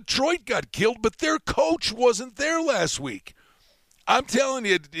 Detroit got killed, but their coach wasn't there last week. I'm telling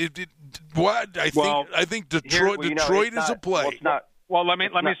you, I think Detroit is a play. Well, let me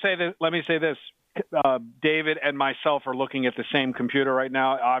say this. Let me say this. David and myself are looking at the same computer right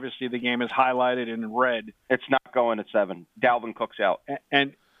now. Obviously, the game is highlighted in red. It's not going at 7. Dalvin Cook's out.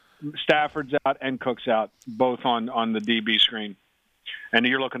 And Stafford's out and Cook's out, both on the DB screen. And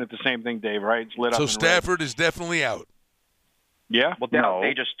you're looking at the same thing, Dave, right? It's lit up. So Stafford is definitely out. Yeah? Well,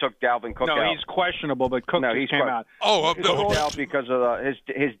 they just took Dalvin Cook out. No, he's questionable, but Cook just came out. He's out because of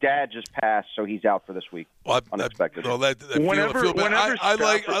his dad just passed, so he's out for this week. Unexpected. I like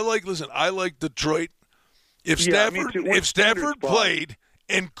Detroit. If Stafford played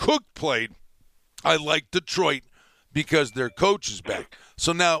and Cook played, I like Detroit because their coach is back.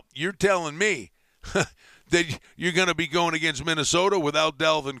 So now you're telling me that you're going to be going against Minnesota without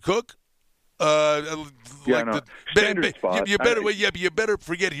Dalvin Cook? Standard spot. You better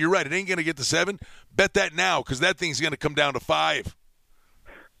forget it. You're right. It ain't going to get to 7. Bet that now because that thing's going to come down to 5.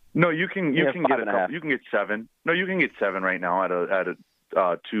 No, you can get a couple. You can get 7. No, you can get 7 right now at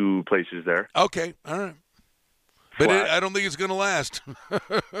 2 places there. Okay, all right. But I don't think it's going to last.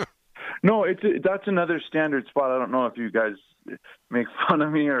 No, that's another standard spot. I don't know if you guys make fun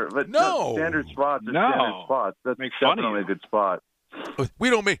of me but standard spots are standard spots. That's definitely a good spot. We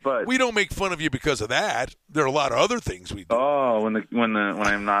don't make fun of you because of that. There are a lot of other things we do. Oh, when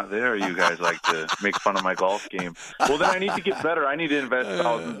I'm not there, you guys like to make fun of my golf game. Well, then I need to get better. I need to invest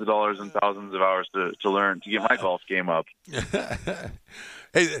thousands of dollars and thousands of hours to learn to get my golf game up.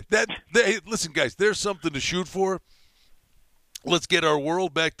 Hey, listen, guys. There's something to shoot for. Let's get our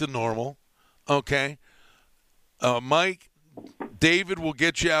world back to normal. Okay, Mike, David will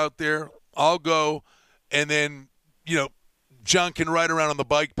get you out there. I'll go, and then John can ride around on the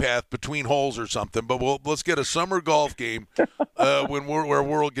bike path between holes or something, but let's get a summer golf game when our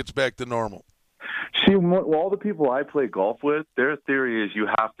world gets back to normal. See, all the people I play golf with, their theory is you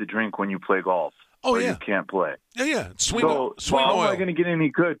have to drink when you play golf. Oh, or yeah. You can't play. Yeah. Swing how oil. am I going to get any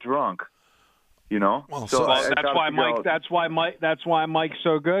good drunk? Well, that's why Mike's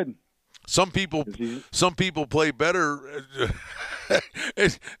so good. Some people play better.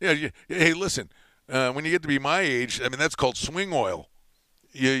 Hey, listen. When you get to be my age, that's called swing oil.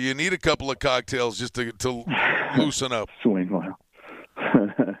 You need a couple of cocktails just to loosen up. Swing oil.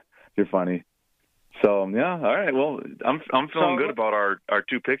 You're funny. So all right. Well, I'm feeling good about our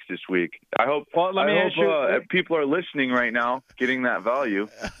 2 picks this week. I hope. Well, let me ask you. People are listening right now, getting that value.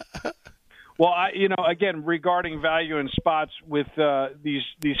 Well, again, regarding value in spots with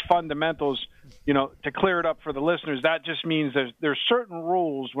these fundamentals, to clear it up for the listeners, that just means there's certain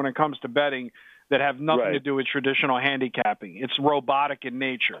rules when it comes to betting that have nothing to do with traditional handicapping. It's robotic in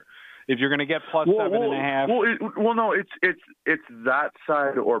nature. If you're going to get plus 7.5, no, it's that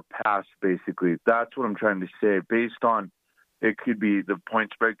side or pass basically. That's what I'm trying to say. Based on, it could be the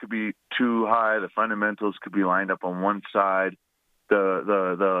point spread could be too high, the fundamentals could be lined up on one side,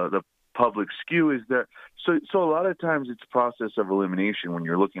 the public skew is there. So a lot of times it's a process of elimination when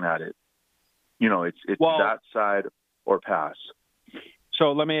you're looking at it. It's that side or pass.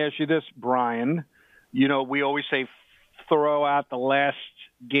 So let me ask you this, Brian. We always say throw out the last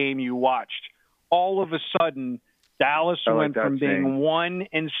game you watched. All of a sudden, Dallas went from being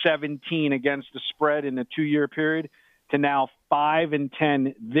 1-17 against the spread in a 2-year period to now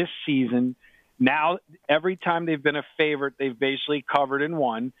 5-10 this season. Now, every time they've been a favorite, they've basically covered and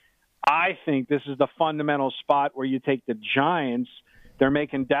won. I think this is the fundamental spot where you take the Giants. They're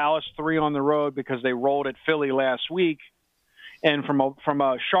making Dallas 3 on the road because they rolled at Philly last week. And from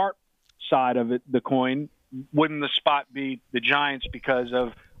a sharp side of it, the coin, wouldn't the spot be the Giants because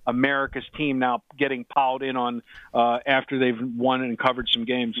of America's team now getting piled in on after they've won and covered some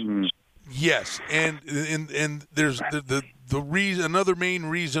games? Mm-hmm. Yes, and there's the reason, another main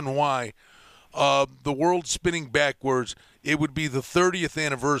reason why the world's spinning backwards. It would be the 30th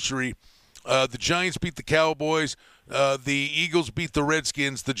anniversary. The Giants beat the Cowboys. The Eagles beat the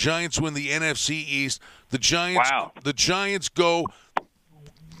Redskins. The Giants win the NFC East. The Giants go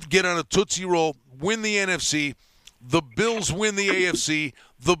get on a Tootsie Roll, win the NFC, The Bills win the AFC.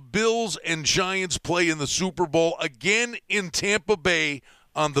 The Bills and Giants play in the Super Bowl again in Tampa Bay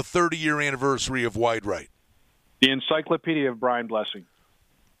on the 30-year anniversary of Wide Right. The Encyclopedia of Brian Blessing.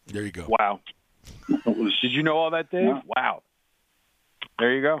 There you go. Wow. Did you know all that, Dave? Yeah. Wow.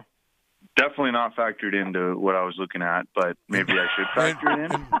 There you go. Definitely not factored into what I was looking at, but maybe I should factor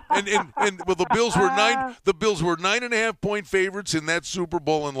it in. And well, the Bills were 9.5-point favorites in that Super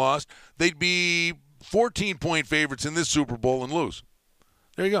Bowl and lost. They'd be 14-point favorites in this Super Bowl and lose.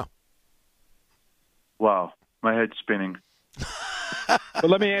 There you go. Wow, my head's spinning. But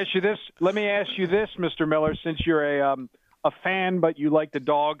let me ask you this, Mr. Miller, since you're a fan, but you like the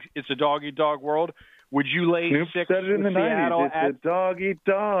dog. It's a dog-eat-dog world. Would you lay Snoop 6 said it in the Seattle 90s. It's a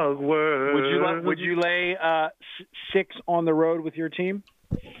dog-eat-dog world. Would you lay 6 on the road with your team?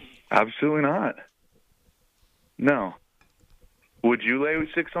 Absolutely not. No. Would you lay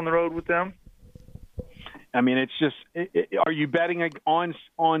 6 on the road with them? I mean, it's just. Are you betting on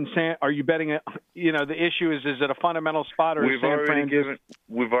San? Are you betting? The issue is it a fundamental spot or we've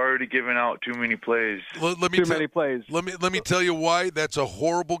already given out too many plays. Many plays. Let me tell you why that's a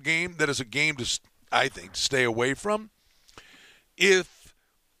horrible game. That is a game to, I think, stay away from. And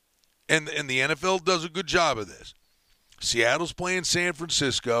the NFL does a good job of this. Seattle's playing San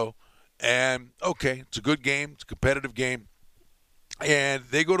Francisco, and okay, it's a good game. It's a competitive game, and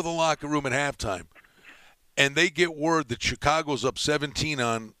they go to the locker room at halftime. And they get word that Chicago's up 17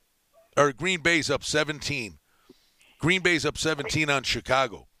 or Green Bay's up 17. Green Bay's up 17 on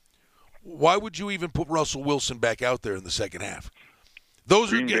Chicago. Why would you even put Russell Wilson back out there in the second half?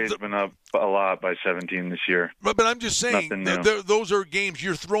 Green Bay's been up a lot by 17 this year. But I'm just saying, those are games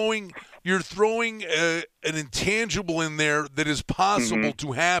you're throwing an intangible in there that is possible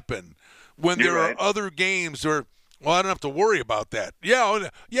to happen when there are other games where. Well, I don't have to worry about that.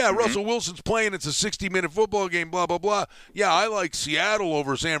 Russell Wilson's playing. It's a 60-minute football game, blah, blah, blah. Yeah, I like Seattle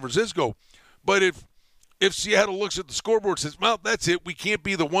over San Francisco. But if Seattle looks at the scoreboard and says, well, that's it. We can't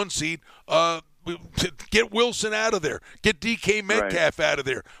be the 1 seed. Get Wilson out of there. Get DK Metcalf out of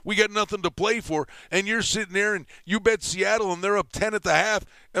there. We got nothing to play for. And you're sitting there and you bet Seattle and they're up 10 at the half,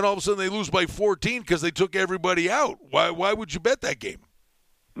 and all of a sudden they lose by 14 because they took everybody out. Why would you bet that game?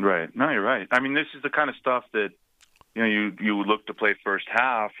 Right. No, you're right. I mean, this is the kind of stuff that you look to play first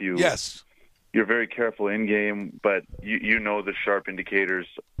half. Yes. You're very careful in game, but you know the sharp indicators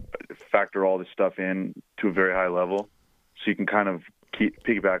factor all this stuff in to a very high level, so you can kind of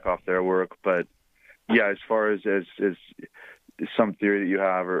piggyback off their work. But yeah, as far as some theory that you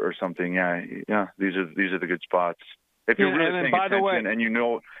have or something, these are the good spots. If you're really paying attention, and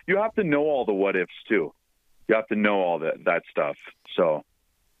you have to know all the what ifs too. You have to know all that stuff. So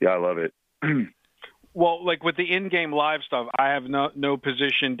yeah, I love it. Well, like with the in-game live stuff, I have no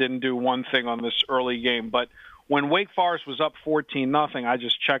position, didn't do one thing on this early game. But when Wake Forest was up 14-0, I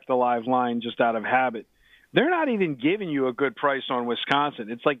just checked the live line just out of habit. They're not even giving you a good price on Wisconsin.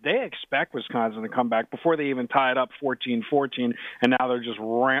 It's like they expect Wisconsin to come back before they even tie it up 14-14, and now they're just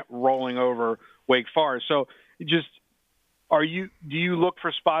rolling over Wake Forest. So do you look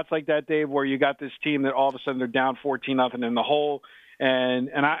for spots like that, Dave, where you got this team that all of a sudden they're down 14-0 in the hole? And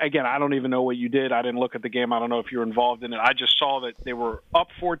I don't even know what you did. I didn't look at the game. I don't know if you were involved in it. I just saw that they were up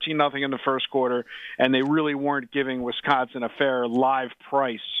 14-0 in the first quarter, and they really weren't giving Wisconsin a fair live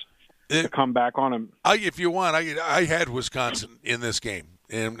price to come back on them. If you want, I had Wisconsin in this game,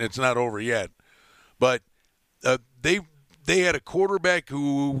 and it's not over yet. But they had a quarterback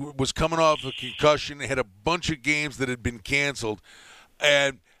who was coming off a concussion, had a bunch of games that had been canceled,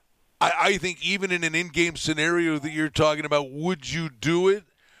 and I think even in an in-game scenario that you're talking about, would you do it?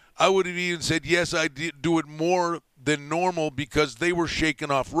 I would have even said, yes, I did do it more than normal because they were shaking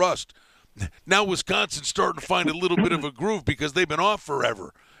off rust. Now Wisconsin's starting to find a little bit of a groove because they've been off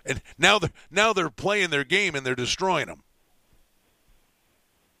forever. And now they're playing their game and they're destroying them.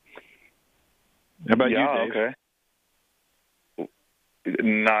 How about you, Dave? Okay.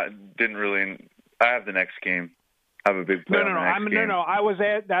 Didn't really. I have the next game. I have a big play on the next game. No.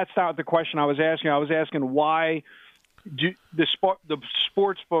 That's not the question I was asking. I was asking why the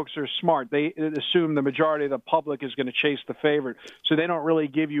sports books are smart. They assume the majority of the public is going to chase the favorite, so they don't really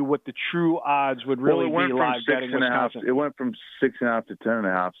give you what the true odds would really be live betting Wisconsin. It went from 6.5 to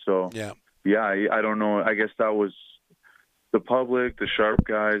 10.5. So I don't know. I guess that was the public, the sharp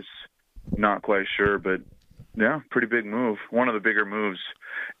guys. Not quite sure, but yeah, pretty big move. One of the bigger moves.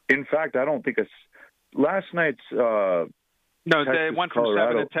 In fact, I don't think last night's no, they went from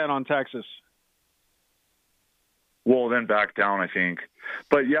Colorado, 7 to 10 on Texas. Well, then back down, I think.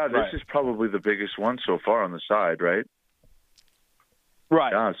 But yeah, this is probably the biggest one so far on the side, right?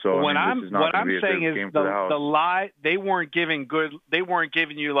 Right. Yeah, so what this is not I'm be a saying big is game for the house. the lie they weren't giving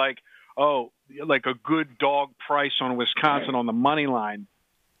you like a good dog price on Wisconsin on the money line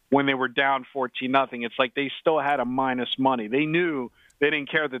when they were down 14-0. It's like they still had a minus money. They knew they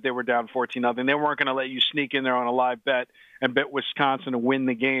didn't care that they were down 14-0. They weren't going to let you sneak in there on a live bet and bet Wisconsin to win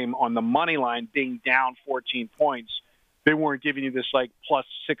the game on the money line being down 14 points. They weren't giving you this like plus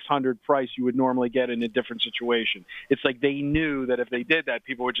 600 price you would normally get in a different situation. It's like they knew that if they did that,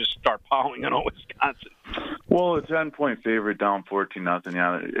 people would just start piling in on Wisconsin. Well, a 10-point favorite down 14-0.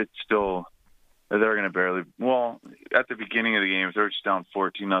 Yeah, it's still they're going to barely. Well, at the beginning of the game, if they're just down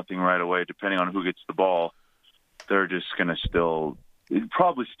 14-0 right away, depending on who gets the ball, they're just going to it'd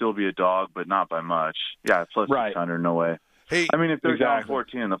probably still be a dog, but not by much. Yeah, plus 600, no way. Hey, I mean, if they're down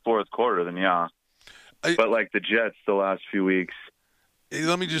 14 in the fourth quarter, then yeah. But like the Jets, the last few weeks,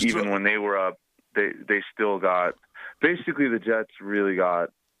 let me just even when they were up, they still got. Basically, the Jets really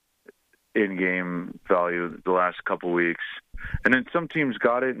got in-game value the last couple weeks, and then some teams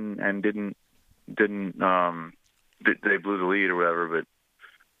got it and didn't. They blew the lead or whatever.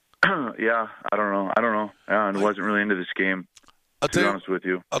 But yeah, I don't know. Yeah, I wasn't really into this game. To be honest with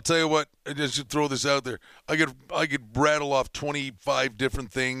you, I'll tell you what. I just throw this out there. I could rattle off 25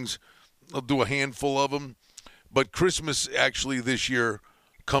 different things. I'll do a handful of them. But Christmas actually this year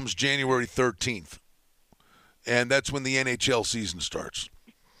comes January 13th. And that's when the NHL season starts.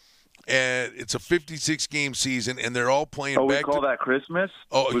 And it's a 56-game season, and they're all playing back. We call that Christmas?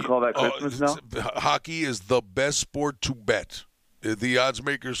 We call that Christmas now? Hockey is the best sport to bet. The odds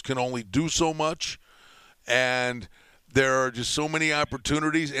makers can only do so much, and there are just so many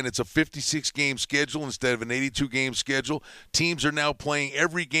opportunities, and it's a 56-game schedule instead of an 82-game schedule. Teams are now playing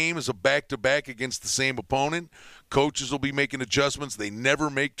every game as a back-to-back against the same opponent. Coaches will be making adjustments they never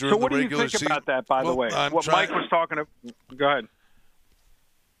make during the regular season. So what do you think about that, by the way? Mike was talking to – go ahead.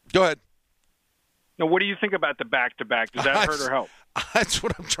 Go ahead. Now, what do you think about the back-to-back? Does that hurt or help? That's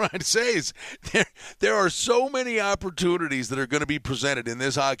what I'm trying to say is there are so many opportunities that are going to be presented in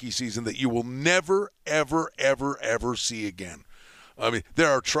this hockey season that you will never, ever, ever, ever see again. I mean, there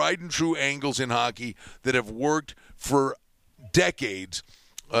are tried and true angles in hockey that have worked for decades.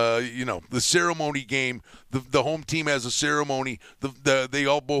 The ceremony game, the home team has a ceremony. They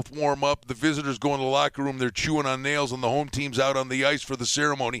all both warm up. The visitors go in the locker room. They're chewing on nails, and the home team's out on the ice for the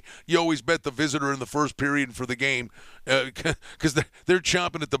ceremony. You always bet the visitor in the first period for the game because they're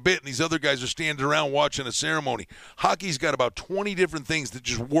chomping at the bit, and these other guys are standing around watching a ceremony. Hockey's got about 20 different things that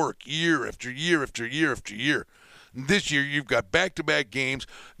just work year after year after year after year. This year, you've got back-to-back games.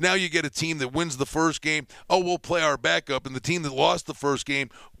 Now you get a team that wins the first game. Oh, we'll play our backup. And the team that lost the first game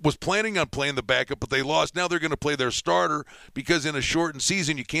was planning on playing the backup, but they lost. Now they're going to play their starter because in a shortened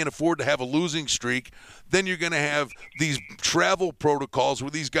season, you can't afford to have a losing streak. Then you're going to have these travel protocols where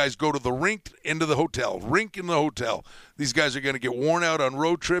these guys go to the rink into the hotel, rink in the hotel. These guys are going to get worn out on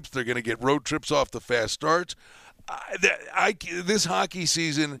road trips. They're going to get road trips off the fast starts. This hockey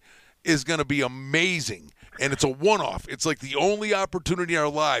season is going to be amazing. And it's a one-off. It's like the only opportunity in our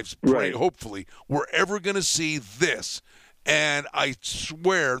lives, hopefully, we're ever going to see this. And I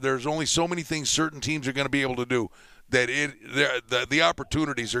swear there's only so many things certain teams are going to be able to do that the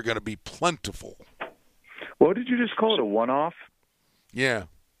opportunities are going to be plentiful. What did you just call it, a one-off? Yeah.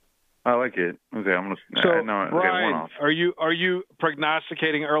 I like it. Okay, I'm going to. So, Brian, are you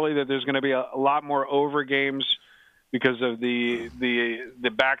prognosticating early that there's going to be a lot more over games because of the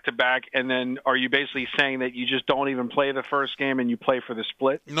back-to-back, and then are you basically saying that you just don't even play the first game and you play for the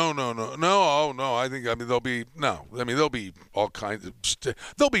split? No. There'll be all kinds of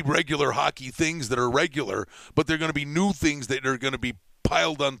there'll be regular hockey things that are regular, but they're going to be new things that are going to be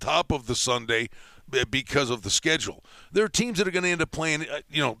piled on top of the Sunday because of the schedule. There are teams that are going to end up playing,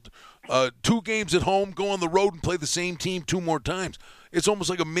 2 games at home, go on the road and play the same team 2 more times. It's almost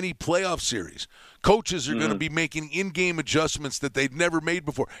like a mini playoff series. Coaches are going to be making in-game adjustments that they've never made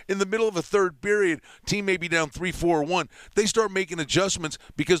before. In the middle of a third period, team may be down 3-4-1. They start making adjustments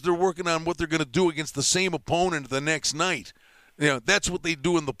because they're working on what they're going to do against the same opponent the next night. That's what they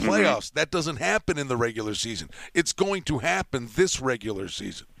do in the playoffs. That doesn't happen in the regular season. It's going to happen this regular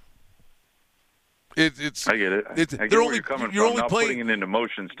season. I get it. I get where you're coming from, not putting it into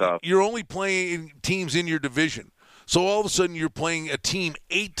motion stuff. You're only playing teams in your division. So all of a sudden you're playing a team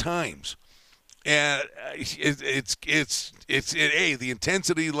 8 times. And the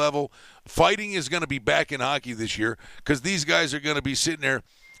intensity level. Fighting is going to be back in hockey this year because these guys are going to be sitting there,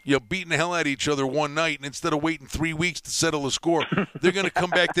 beating the hell out of each other one night, and instead of waiting 3 weeks to settle a score, they're going to come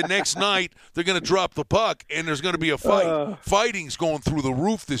back the next night, they're going to drop the puck, and there's going to be a fight. Fighting's going through the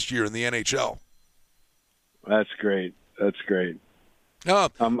roof this year in the NHL. That's great. No,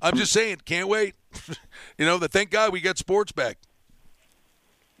 I'm just saying, can't wait. Thank God we got sports back.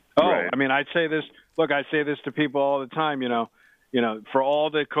 Oh, right. I mean, I say this to people all the time, for all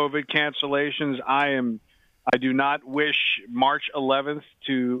the COVID cancellations, I do not wish March 11th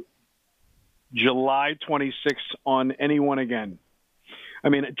to July 26th on anyone again. I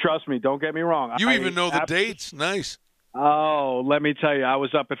mean, trust me, don't get me wrong. You even know the dates? Nice. Oh, let me tell you, I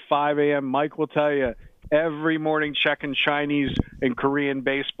was up at 5 a.m. Mike will tell you, every morning checking Chinese and Korean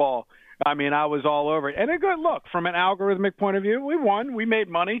baseball. I mean, I was all over it. And a good look, from an algorithmic point of view, we won. We made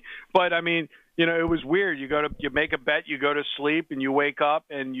money. But, I mean, it was weird. You make a bet, you go to sleep, and you wake up,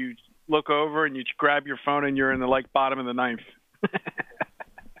 and you look over, and you grab your phone, and you're in the, bottom of the ninth.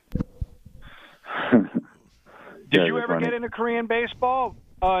 Did you ever get into Korean baseball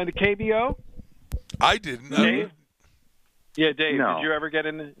in the KBO? I didn't. Dave? Yeah, Dave, No. Did you ever get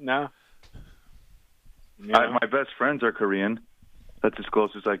into No? My best friends are Korean. That's as close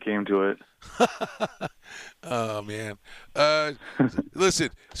as I came to it. Oh, man. Listen,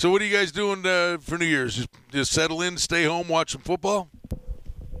 so what are you guys doing for New Year's? Just settle in, stay home, watch some football?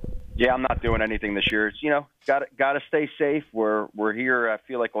 Yeah, I'm not doing anything this year. It's, got to stay safe. We're here, I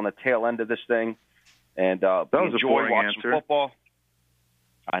feel like, on the tail end of this thing. And that was enjoy a boring watching answer. football.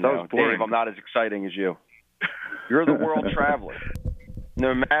 I That know. was boring. Dave, I'm not as exciting as you. You're the world traveler.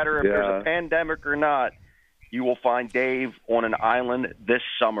 No matter if there's a pandemic or not, you will find Dave on an island this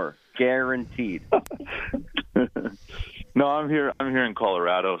summer, guaranteed. No, I'm here in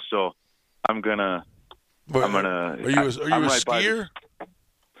Colorado, so I'm gonna. Are you a skier?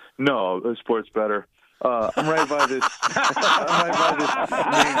 No, sports better. I'm right by this.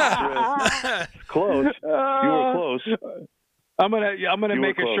 Main strip. Close. You were close. I'm gonna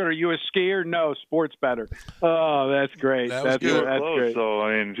make a shirt. Are you a skier? No, sports better. Oh, that's great. That's close. great. So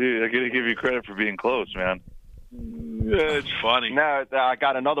I mean, gee, I got to give you credit for being close, man. It's funny. Now I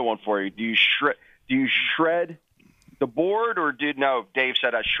got another one for you. Do you shred the board, or Dave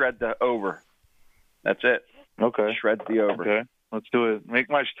said I shred the over. That's it. Okay. Shred the over. Okay. Let's do it.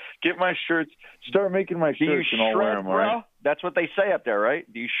 Get my shirts. Start making my shirts, and I'll wear them. Bro? Right? That's what they say up there,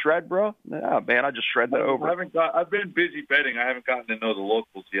 right? Do you shred, bro? No, man, I just shred the over. I've been busy betting. I haven't gotten to know the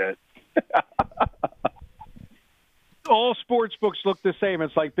locals yet. All sports books look the same.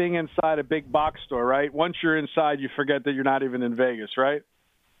 It's like being inside a big box store, right? Once you're inside, you forget that you're not even in Vegas, right?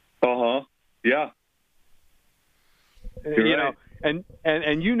 Yeah. You know, and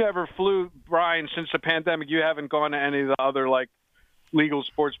you never flew, Brian, since the pandemic. You haven't gone to any of the other legal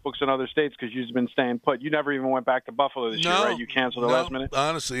sports books in other states because you've been staying put. You never even went back to Buffalo this year, right? You canceled the last minute.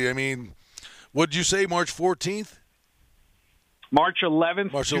 Honestly, I mean, what did you say? March 14th. March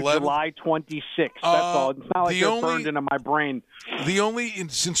 11th to July 26th. That's all. It's not like they're burned into my brain.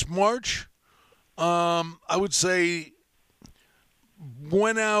 Since March, I would say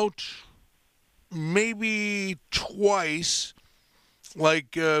went out maybe twice,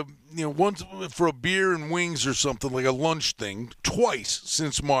 once for a beer and wings or something, like a lunch thing, twice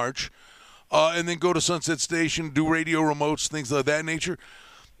since March, and then go to Sunset Station, do radio remotes, things of that nature.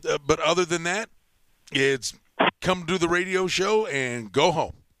 But other than that, it's come do the radio show and go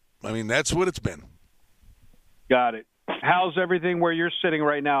home. I mean, that's what it's been. Got it. How's everything where you're sitting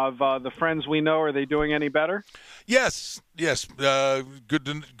right now? Of the friends we know, are they doing any better? Yes. Good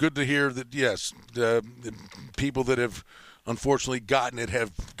to hear that. Yes, the people that have unfortunately gotten it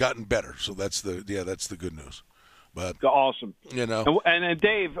have gotten better. So that's the good news. But awesome. And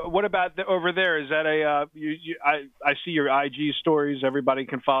Dave, what about over there? Is that I see your IG stories. Everybody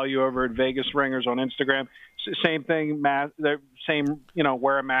can follow you over at Vegas Ringers on Instagram. Same thing. Wear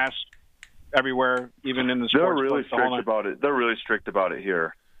a mask everywhere, even in the sports. They're really strict about it. They're really strict about it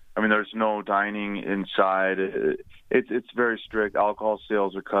here. I mean, there's no dining inside. It's very strict. Alcohol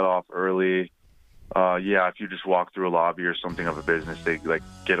sales are cut off early. If you just walk through a lobby or something of a business, they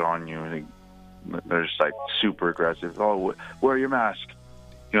get on you and they're just super aggressive. Oh, wear your mask.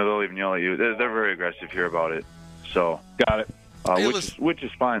 They'll even yell at you. They're very aggressive here about it. So got it. Which is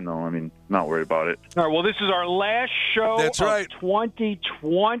fine though. I mean, not worried about it. All right. Well, this is our last show of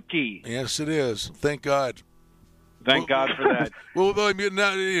 2020. Yes, it is. Thank God. Thank God for that. Well, I mean,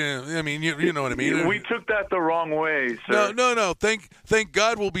 you know what I mean. We took that the wrong way, sir. No. Thank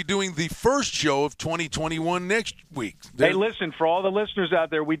God we'll be doing the first show of 2021 next week. Hey, listen, for all the listeners out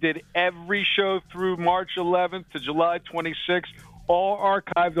there, we did every show through March 11th to July 26th, all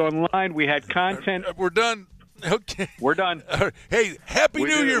archived online. We had content. We're done. Okay. We're done. Hey, Happy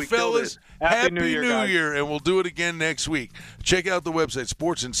New Year, fellas. Happy New Year, and we'll do it again next week. Check out the website,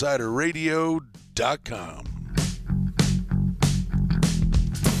 sportsinsiderradio.com.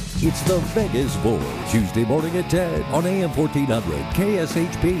 It's the Vegas Bowl, Tuesday morning at 10 on AM 1400,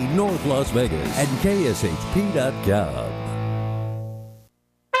 KSHP North Las Vegas, and KSHP.com.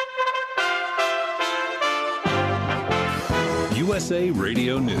 USA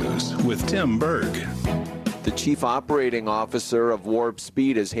Radio News with Tim Berg. The chief operating officer of Warp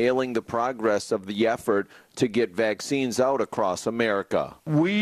Speed is hailing the progress of the effort to get vaccines out across America. We